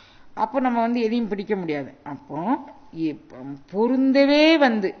 அப்போ நம்ம வந்து எதையும் பிடிக்க முடியாது. அப்போ பொருந்தவே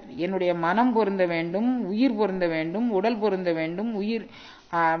வந்து என்னுடைய மனம் பொருந்த வேண்டும், உயிர் பொருந்த வேண்டும், உடல் பொருந்த வேண்டும்,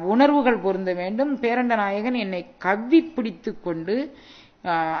 உணர்வுகள் பொருந்த வேண்டும். பேரண்ட நாயகன் என்னை கவ்வி பிடித்து கொண்டு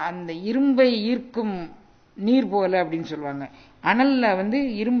அந்த இரும்பை ஈர்க்கும் நீர் போல அப்படின்னு சொல்லுவாங்க. அனல்ல வந்து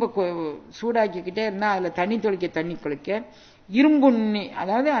இரும்பை சூடாக்கிக்கிட்டே இருந்தா அதுல தண்ணி கொளிக்க இரும்புண்ணி,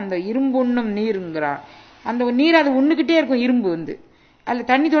 அதாவது அந்த இரும்புண்ணும் நீருங்கிறா அந்த நீர் அது உண்ணுக்கிட்டே இருக்கும். இரும்பு வந்து அதில்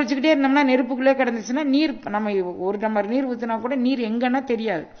தண்ணி தொளிச்சுக்கிட்டே இருந்தோம்னா நெருப்புக்குள்ளே கிடந்துச்சுன்னா நீர், நம்ம ஒரு டம்ளர் நீர் ஊற்றினா கூட நீர் எங்கன்னா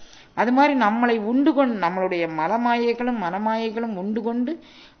தெரியாது. அது மாதிரி நம்மளை உண்டு கொண்டு, நம்மளுடைய மலமாயைகளும் மனமாயைகளும் உண்டு கொண்டு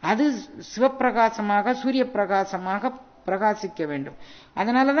அது சிவப்பிரகாசமாக சூரிய பிரகாசமாக பிரகாசிக்க வேண்டும்.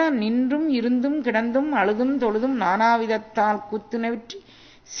 அதனாலதான் நின்றும் இருந்தும் கிடந்தும் அழுதும் தொழுதும் நானாவிதத்தால் குத்துனவிற்றி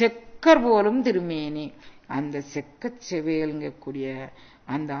செக்கர் போலும் திருமேனி, அந்த செக்கச் செவேலுங்கக்கூடிய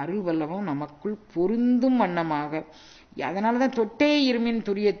அந்த அருள் வல்லமும் நமக்குள் பொருந்தும் வண்ணமாக. அதனாலதான் தொட்டே இருமின்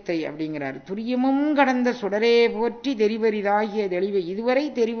துரியத்தை அப்படிங்கிறார். துரியமும் கடந்த சுடரே போற்றி தெரிவரிதாகிய தெளிவு, இதுவரை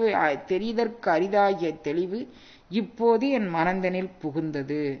தெரிதற்கு அரிதாகிய தெளிவு இப்போது என் மனந்தனில்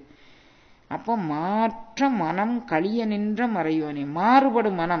புகுந்தது. அப்போ மாற்ற மனம் கழிய நின்ற மறையோனே,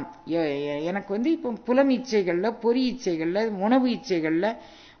 மாறுபடும் மனம் எனக்கு வந்து இப்போ புலம் இச்சைகள்ல, பொறி இச்சைகள்ல, உணவு இச்சைகள்ல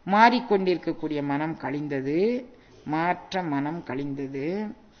மாறிக்கொண்டிருக்கக்கூடிய மனம் கழிந்தது, மாற்ற மனம் கழிந்தது.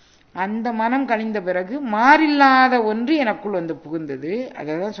 அந்த மனம் கழிந்த பிறகு மாறில்லாத ஒன்று எனக்குள் வந்து புகுந்தது.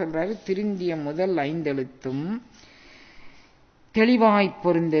 அதான் சொல்றாரு, திருந்திய முதல் 5 எழுத்தும் தெளிவாய்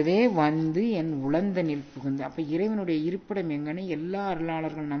பொருந்தவே வந்து என் உளந்தனில் புகுந்து. அப்ப இறைவனுடைய இருப்பிடம் எங்கன்னு எல்லா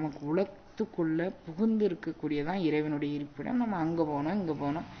அருளாளர்கள் நமக்கு உலகத்துக்குள்ள புகுந்து இருக்கக்கூடியதான் இறைவனுடைய இருப்பிடம். நம்ம அங்க போனோம் இங்க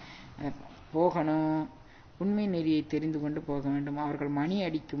போனோம் போகணும், உண்மை நெறியை தெரிந்து கொண்டு போக வேண்டும். அவர்கள் மணி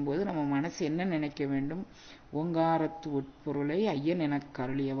அடிக்கும் போது நம்ம மனசு என்ன நினைக்க வேண்டும், ஓங்காரத்து உட்பொருளை ஐயன் எனக்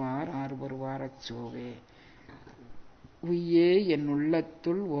கருளியவார் ஆறுபருவார் அச்சோவே, உய்யே என்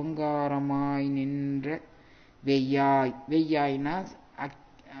உள்ளத்துள் ஓங்காரமாய் நின்ற வெய்யாய். வெய்யாய்னா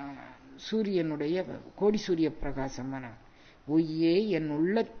சூரியனுடைய கோடி சூரிய பிரகாசமான உய்யே என்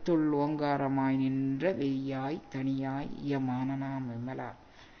உள்ளத்துள் ஓங்காரமாய் நின்ற வெய்யாய் தனியாய் இயமானனாம் விமலா.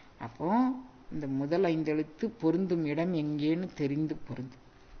 அப்போ இந்த முதல் 5 எழுத்து பொருந்தும் இடம் எங்கேன்னு தெரிந்து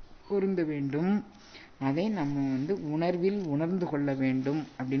பொருந்த வேண்டும். அதை நம்ம வந்து உணர்வில் உணர்ந்து கொள்ள வேண்டும்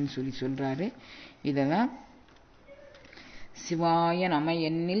அப்படின்னு சொல்றாரு. இதெல்லாம் சிவாய நம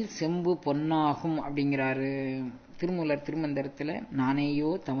எண்ணில் செம்பு பொன்னாகும் அப்படிங்கிறாரு திருமூலர் திருமந்திரத்துல. நானேயோ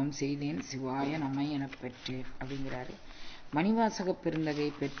தவம் செய்தேன் சிவாய நம என பெற்றேன் அப்படிங்கிறாரு. மணிவாசக பெருந்தகை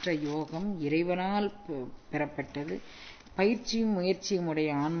பெற்ற யோகம் இறைவனால் பெறப்பட்டது. பயிற்சியும் முயற்சியும் உடைய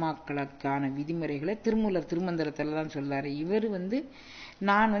ஆன்மாக்களுக்கான விதிமுறைகளை திருமூலர் திருமந்திரத்துல தான் சொல்றாரு. இவர் வந்து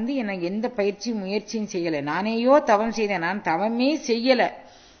நான் எனக்கு எந்த பயிற்சியும் முயற்சியும் செய்யலை, நானேயோ தவம் செய்தேன், நான் தவமே செய்யலை,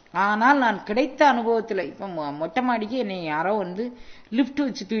 ஆனால் நான் கிடைத்த அனுபவத்தில் இப்போ மொட்டை மாடிக்கு என்னை யாரோ வந்து லிஃப்ட்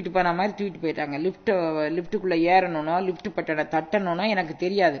வச்சு தூக்கிட்டு போன மாதிரி தூக்கிட்டு போயிட்டாங்க. லிஃப்ட்டுக்குள்ளே ஏறணும்னோ லிஃப்ட் பட்டனை தட்டணும்னோ எனக்கு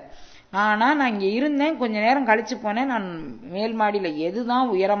தெரியாது. ஆனால் நான் இங்கே இருந்தேன், கொஞ்ச நேரம் கழிச்சு போனேன். நான் மேல் மாடியில்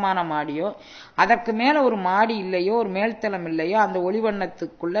எதுதான் உயரமான மாடியோ அதற்கு மேலே ஒரு மாடி இல்லையோ ஒரு மேல்தளம் இல்லையோ அந்த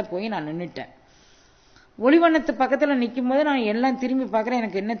ஒளிவண்ணத்துக்குள்ளே போய் நான் நின்றுட்டேன். ஒளிவண்ணத்து பக்கத்தில் நிற்கும் போது நான் எல்லாம் திரும்பி பார்க்குறேன்.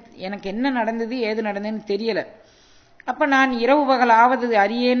 எனக்கு என்ன நடந்தது ஏது நடந்ததுன்னு தெரியலை. அப்போ நான் இரவு பகல் ஆவது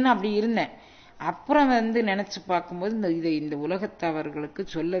அறியேன்னு அப்படி இருந்தேன். அப்புறம் வந்து நினச்சி பார்க்கும்போது இந்த உலகத்தவர்களுக்கு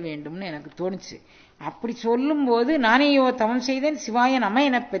சொல்ல வேண்டும்னு எனக்கு தோணுச்சு. அப்படி சொல்லும்போது நானேயோ தவம் செய்தேன், சிவாய நம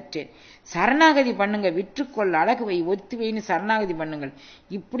என பெற்றேன். சரணாகதி பண்ணுங்க, விற்றுக்கொள், அழகு வை, ஒத்து வைன்னு சரணாகதி பண்ணுங்கள்.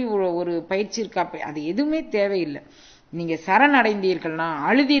 இப்படி ஒரு பயிற்சி இருக்கா? அது எதுவுமே தேவையில்லை. நீங்க சரணடைந்தீர்கள்னா,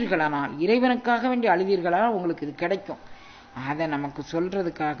 அழுதீர்களானால், இறைவனுக்காக வேண்டி அழுதீர்களானால் உங்களுக்கு இது கிடைக்கும். அதை நமக்கு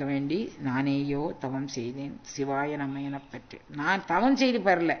சொல்றதுக்காக வேண்டி நானேயோ தவம் செய்தேன், சிவாய நம்ம என பெற்றேன். நான் தவம் செய்து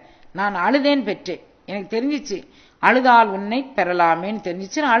பெறல, நான் அழுதேன் பெற்றேன். எனக்கு தெரிஞ்சிச்சு அழுதால் உன்னை பெறலாமேன்னு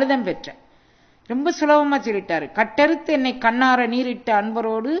தெரிஞ்சிச்சு. நான் அழுதம் பெற்றேன். ரொம்ப சுலபமா சொல்லிட்டாரு. கட்டறுத்து என்னை கண்ணார நீரிட்ட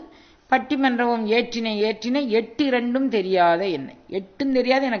அன்பரோடு பட்டிமன்றவும் ஏற்றினை 8 2 தெரியாத என்னை. 8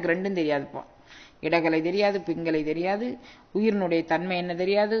 தெரியாது, எனக்கு 2 தெரியாதுப்பா. இடகலை தெரியாது, பிங்கலை தெரியாது, உயிரினுடைய தன்மை என்ன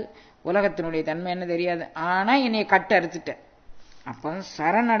தெரியாது, உலகத்தினுடைய தன்மை என்ன தெரியாது. ஆனா என்னை கட்டறுத்துட்டேன். அப்போ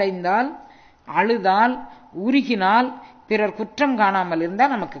சரணடைந்தால், அழுதால், உருகினால், பிறர் குற்றம் காணாமல்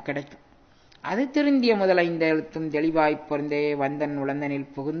இருந்தால் நமக்கு கிடைக்கும். அது திருந்திய முதல் 5 எழுத்தும் தெளிவாய்ப் பொருந்தே வந்தன்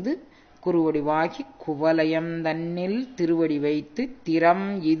உளந்தனில் புகுந்து குருவடிவாகி குவலயம் தன்னில் திருவடி வைத்து திறம்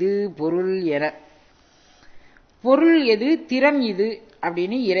இது பொருள் என. பொருள் எது, திறம் இது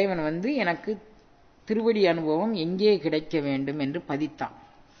அப்படின்னு இறைவன் வந்து எனக்கு திருவடி அனுபவம் எங்கே கிடைக்க வேண்டும் என்று பதித்தான்.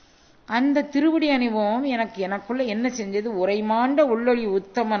 அந்த திருவடி அனுபவம் எனக்குள்ள என்ன செஞ்சது? உரைமாண்ட உள்ளொளி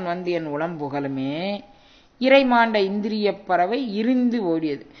உத்தமன் வந்து என் உளம்புகழுமே இறைமாண்ட இந்திரிய பறவை இருந்து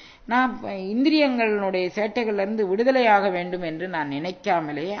ஓடியது. நான் இந்திரியங்களுடைய சேட்டைகளிலிருந்து விடுதலையாக வேண்டும் என்று நான்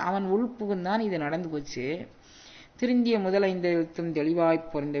நினைக்காமலே அவன் உள்புகுந்தான். இது நடந்து போச்சு. திருந்திய முதல் 5 எழுத்தும் தெளிவாய்ப்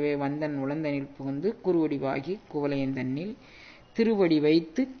பொருந்தவே வந்தன் உளந்தனில் புகுந்து குருவடிவாகி குவலையன் தன்னில் திருவடி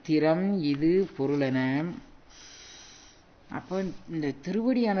வைத்து திறம் இது பொருளென. அப்போ இந்த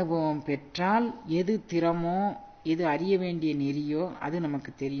திருவடி அனுபவம் பெற்றால் எது திறமோ எது அறிய வேண்டிய நெறியோ அது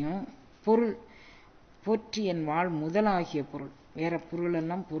நமக்கு தெரியும். பொருள் போற்றி என் வாழ் முதலாகிய பொருள், வேற பொருள்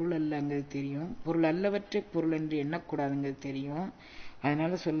எல்லாம் பொருள் அல்லங்கிறது தெரியும். பொருள் அல்லவற்றை பொருள் என்று எண்ணக்கூடாதுங்கிறது தெரியும்.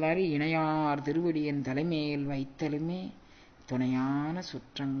 அதனால சொல்லாரு, இணையார் திருவடியின் தலைமையில் வைத்தலுமே துணையான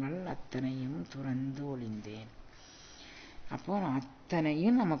சுற்றங்கள் அத்தனையும் துறந்து ஒளிந்தேன். அப்போ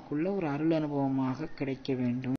அத்தனையும் நமக்குள்ள ஒரு அருள் அனுபவமாக கிடைக்க வேண்டும்.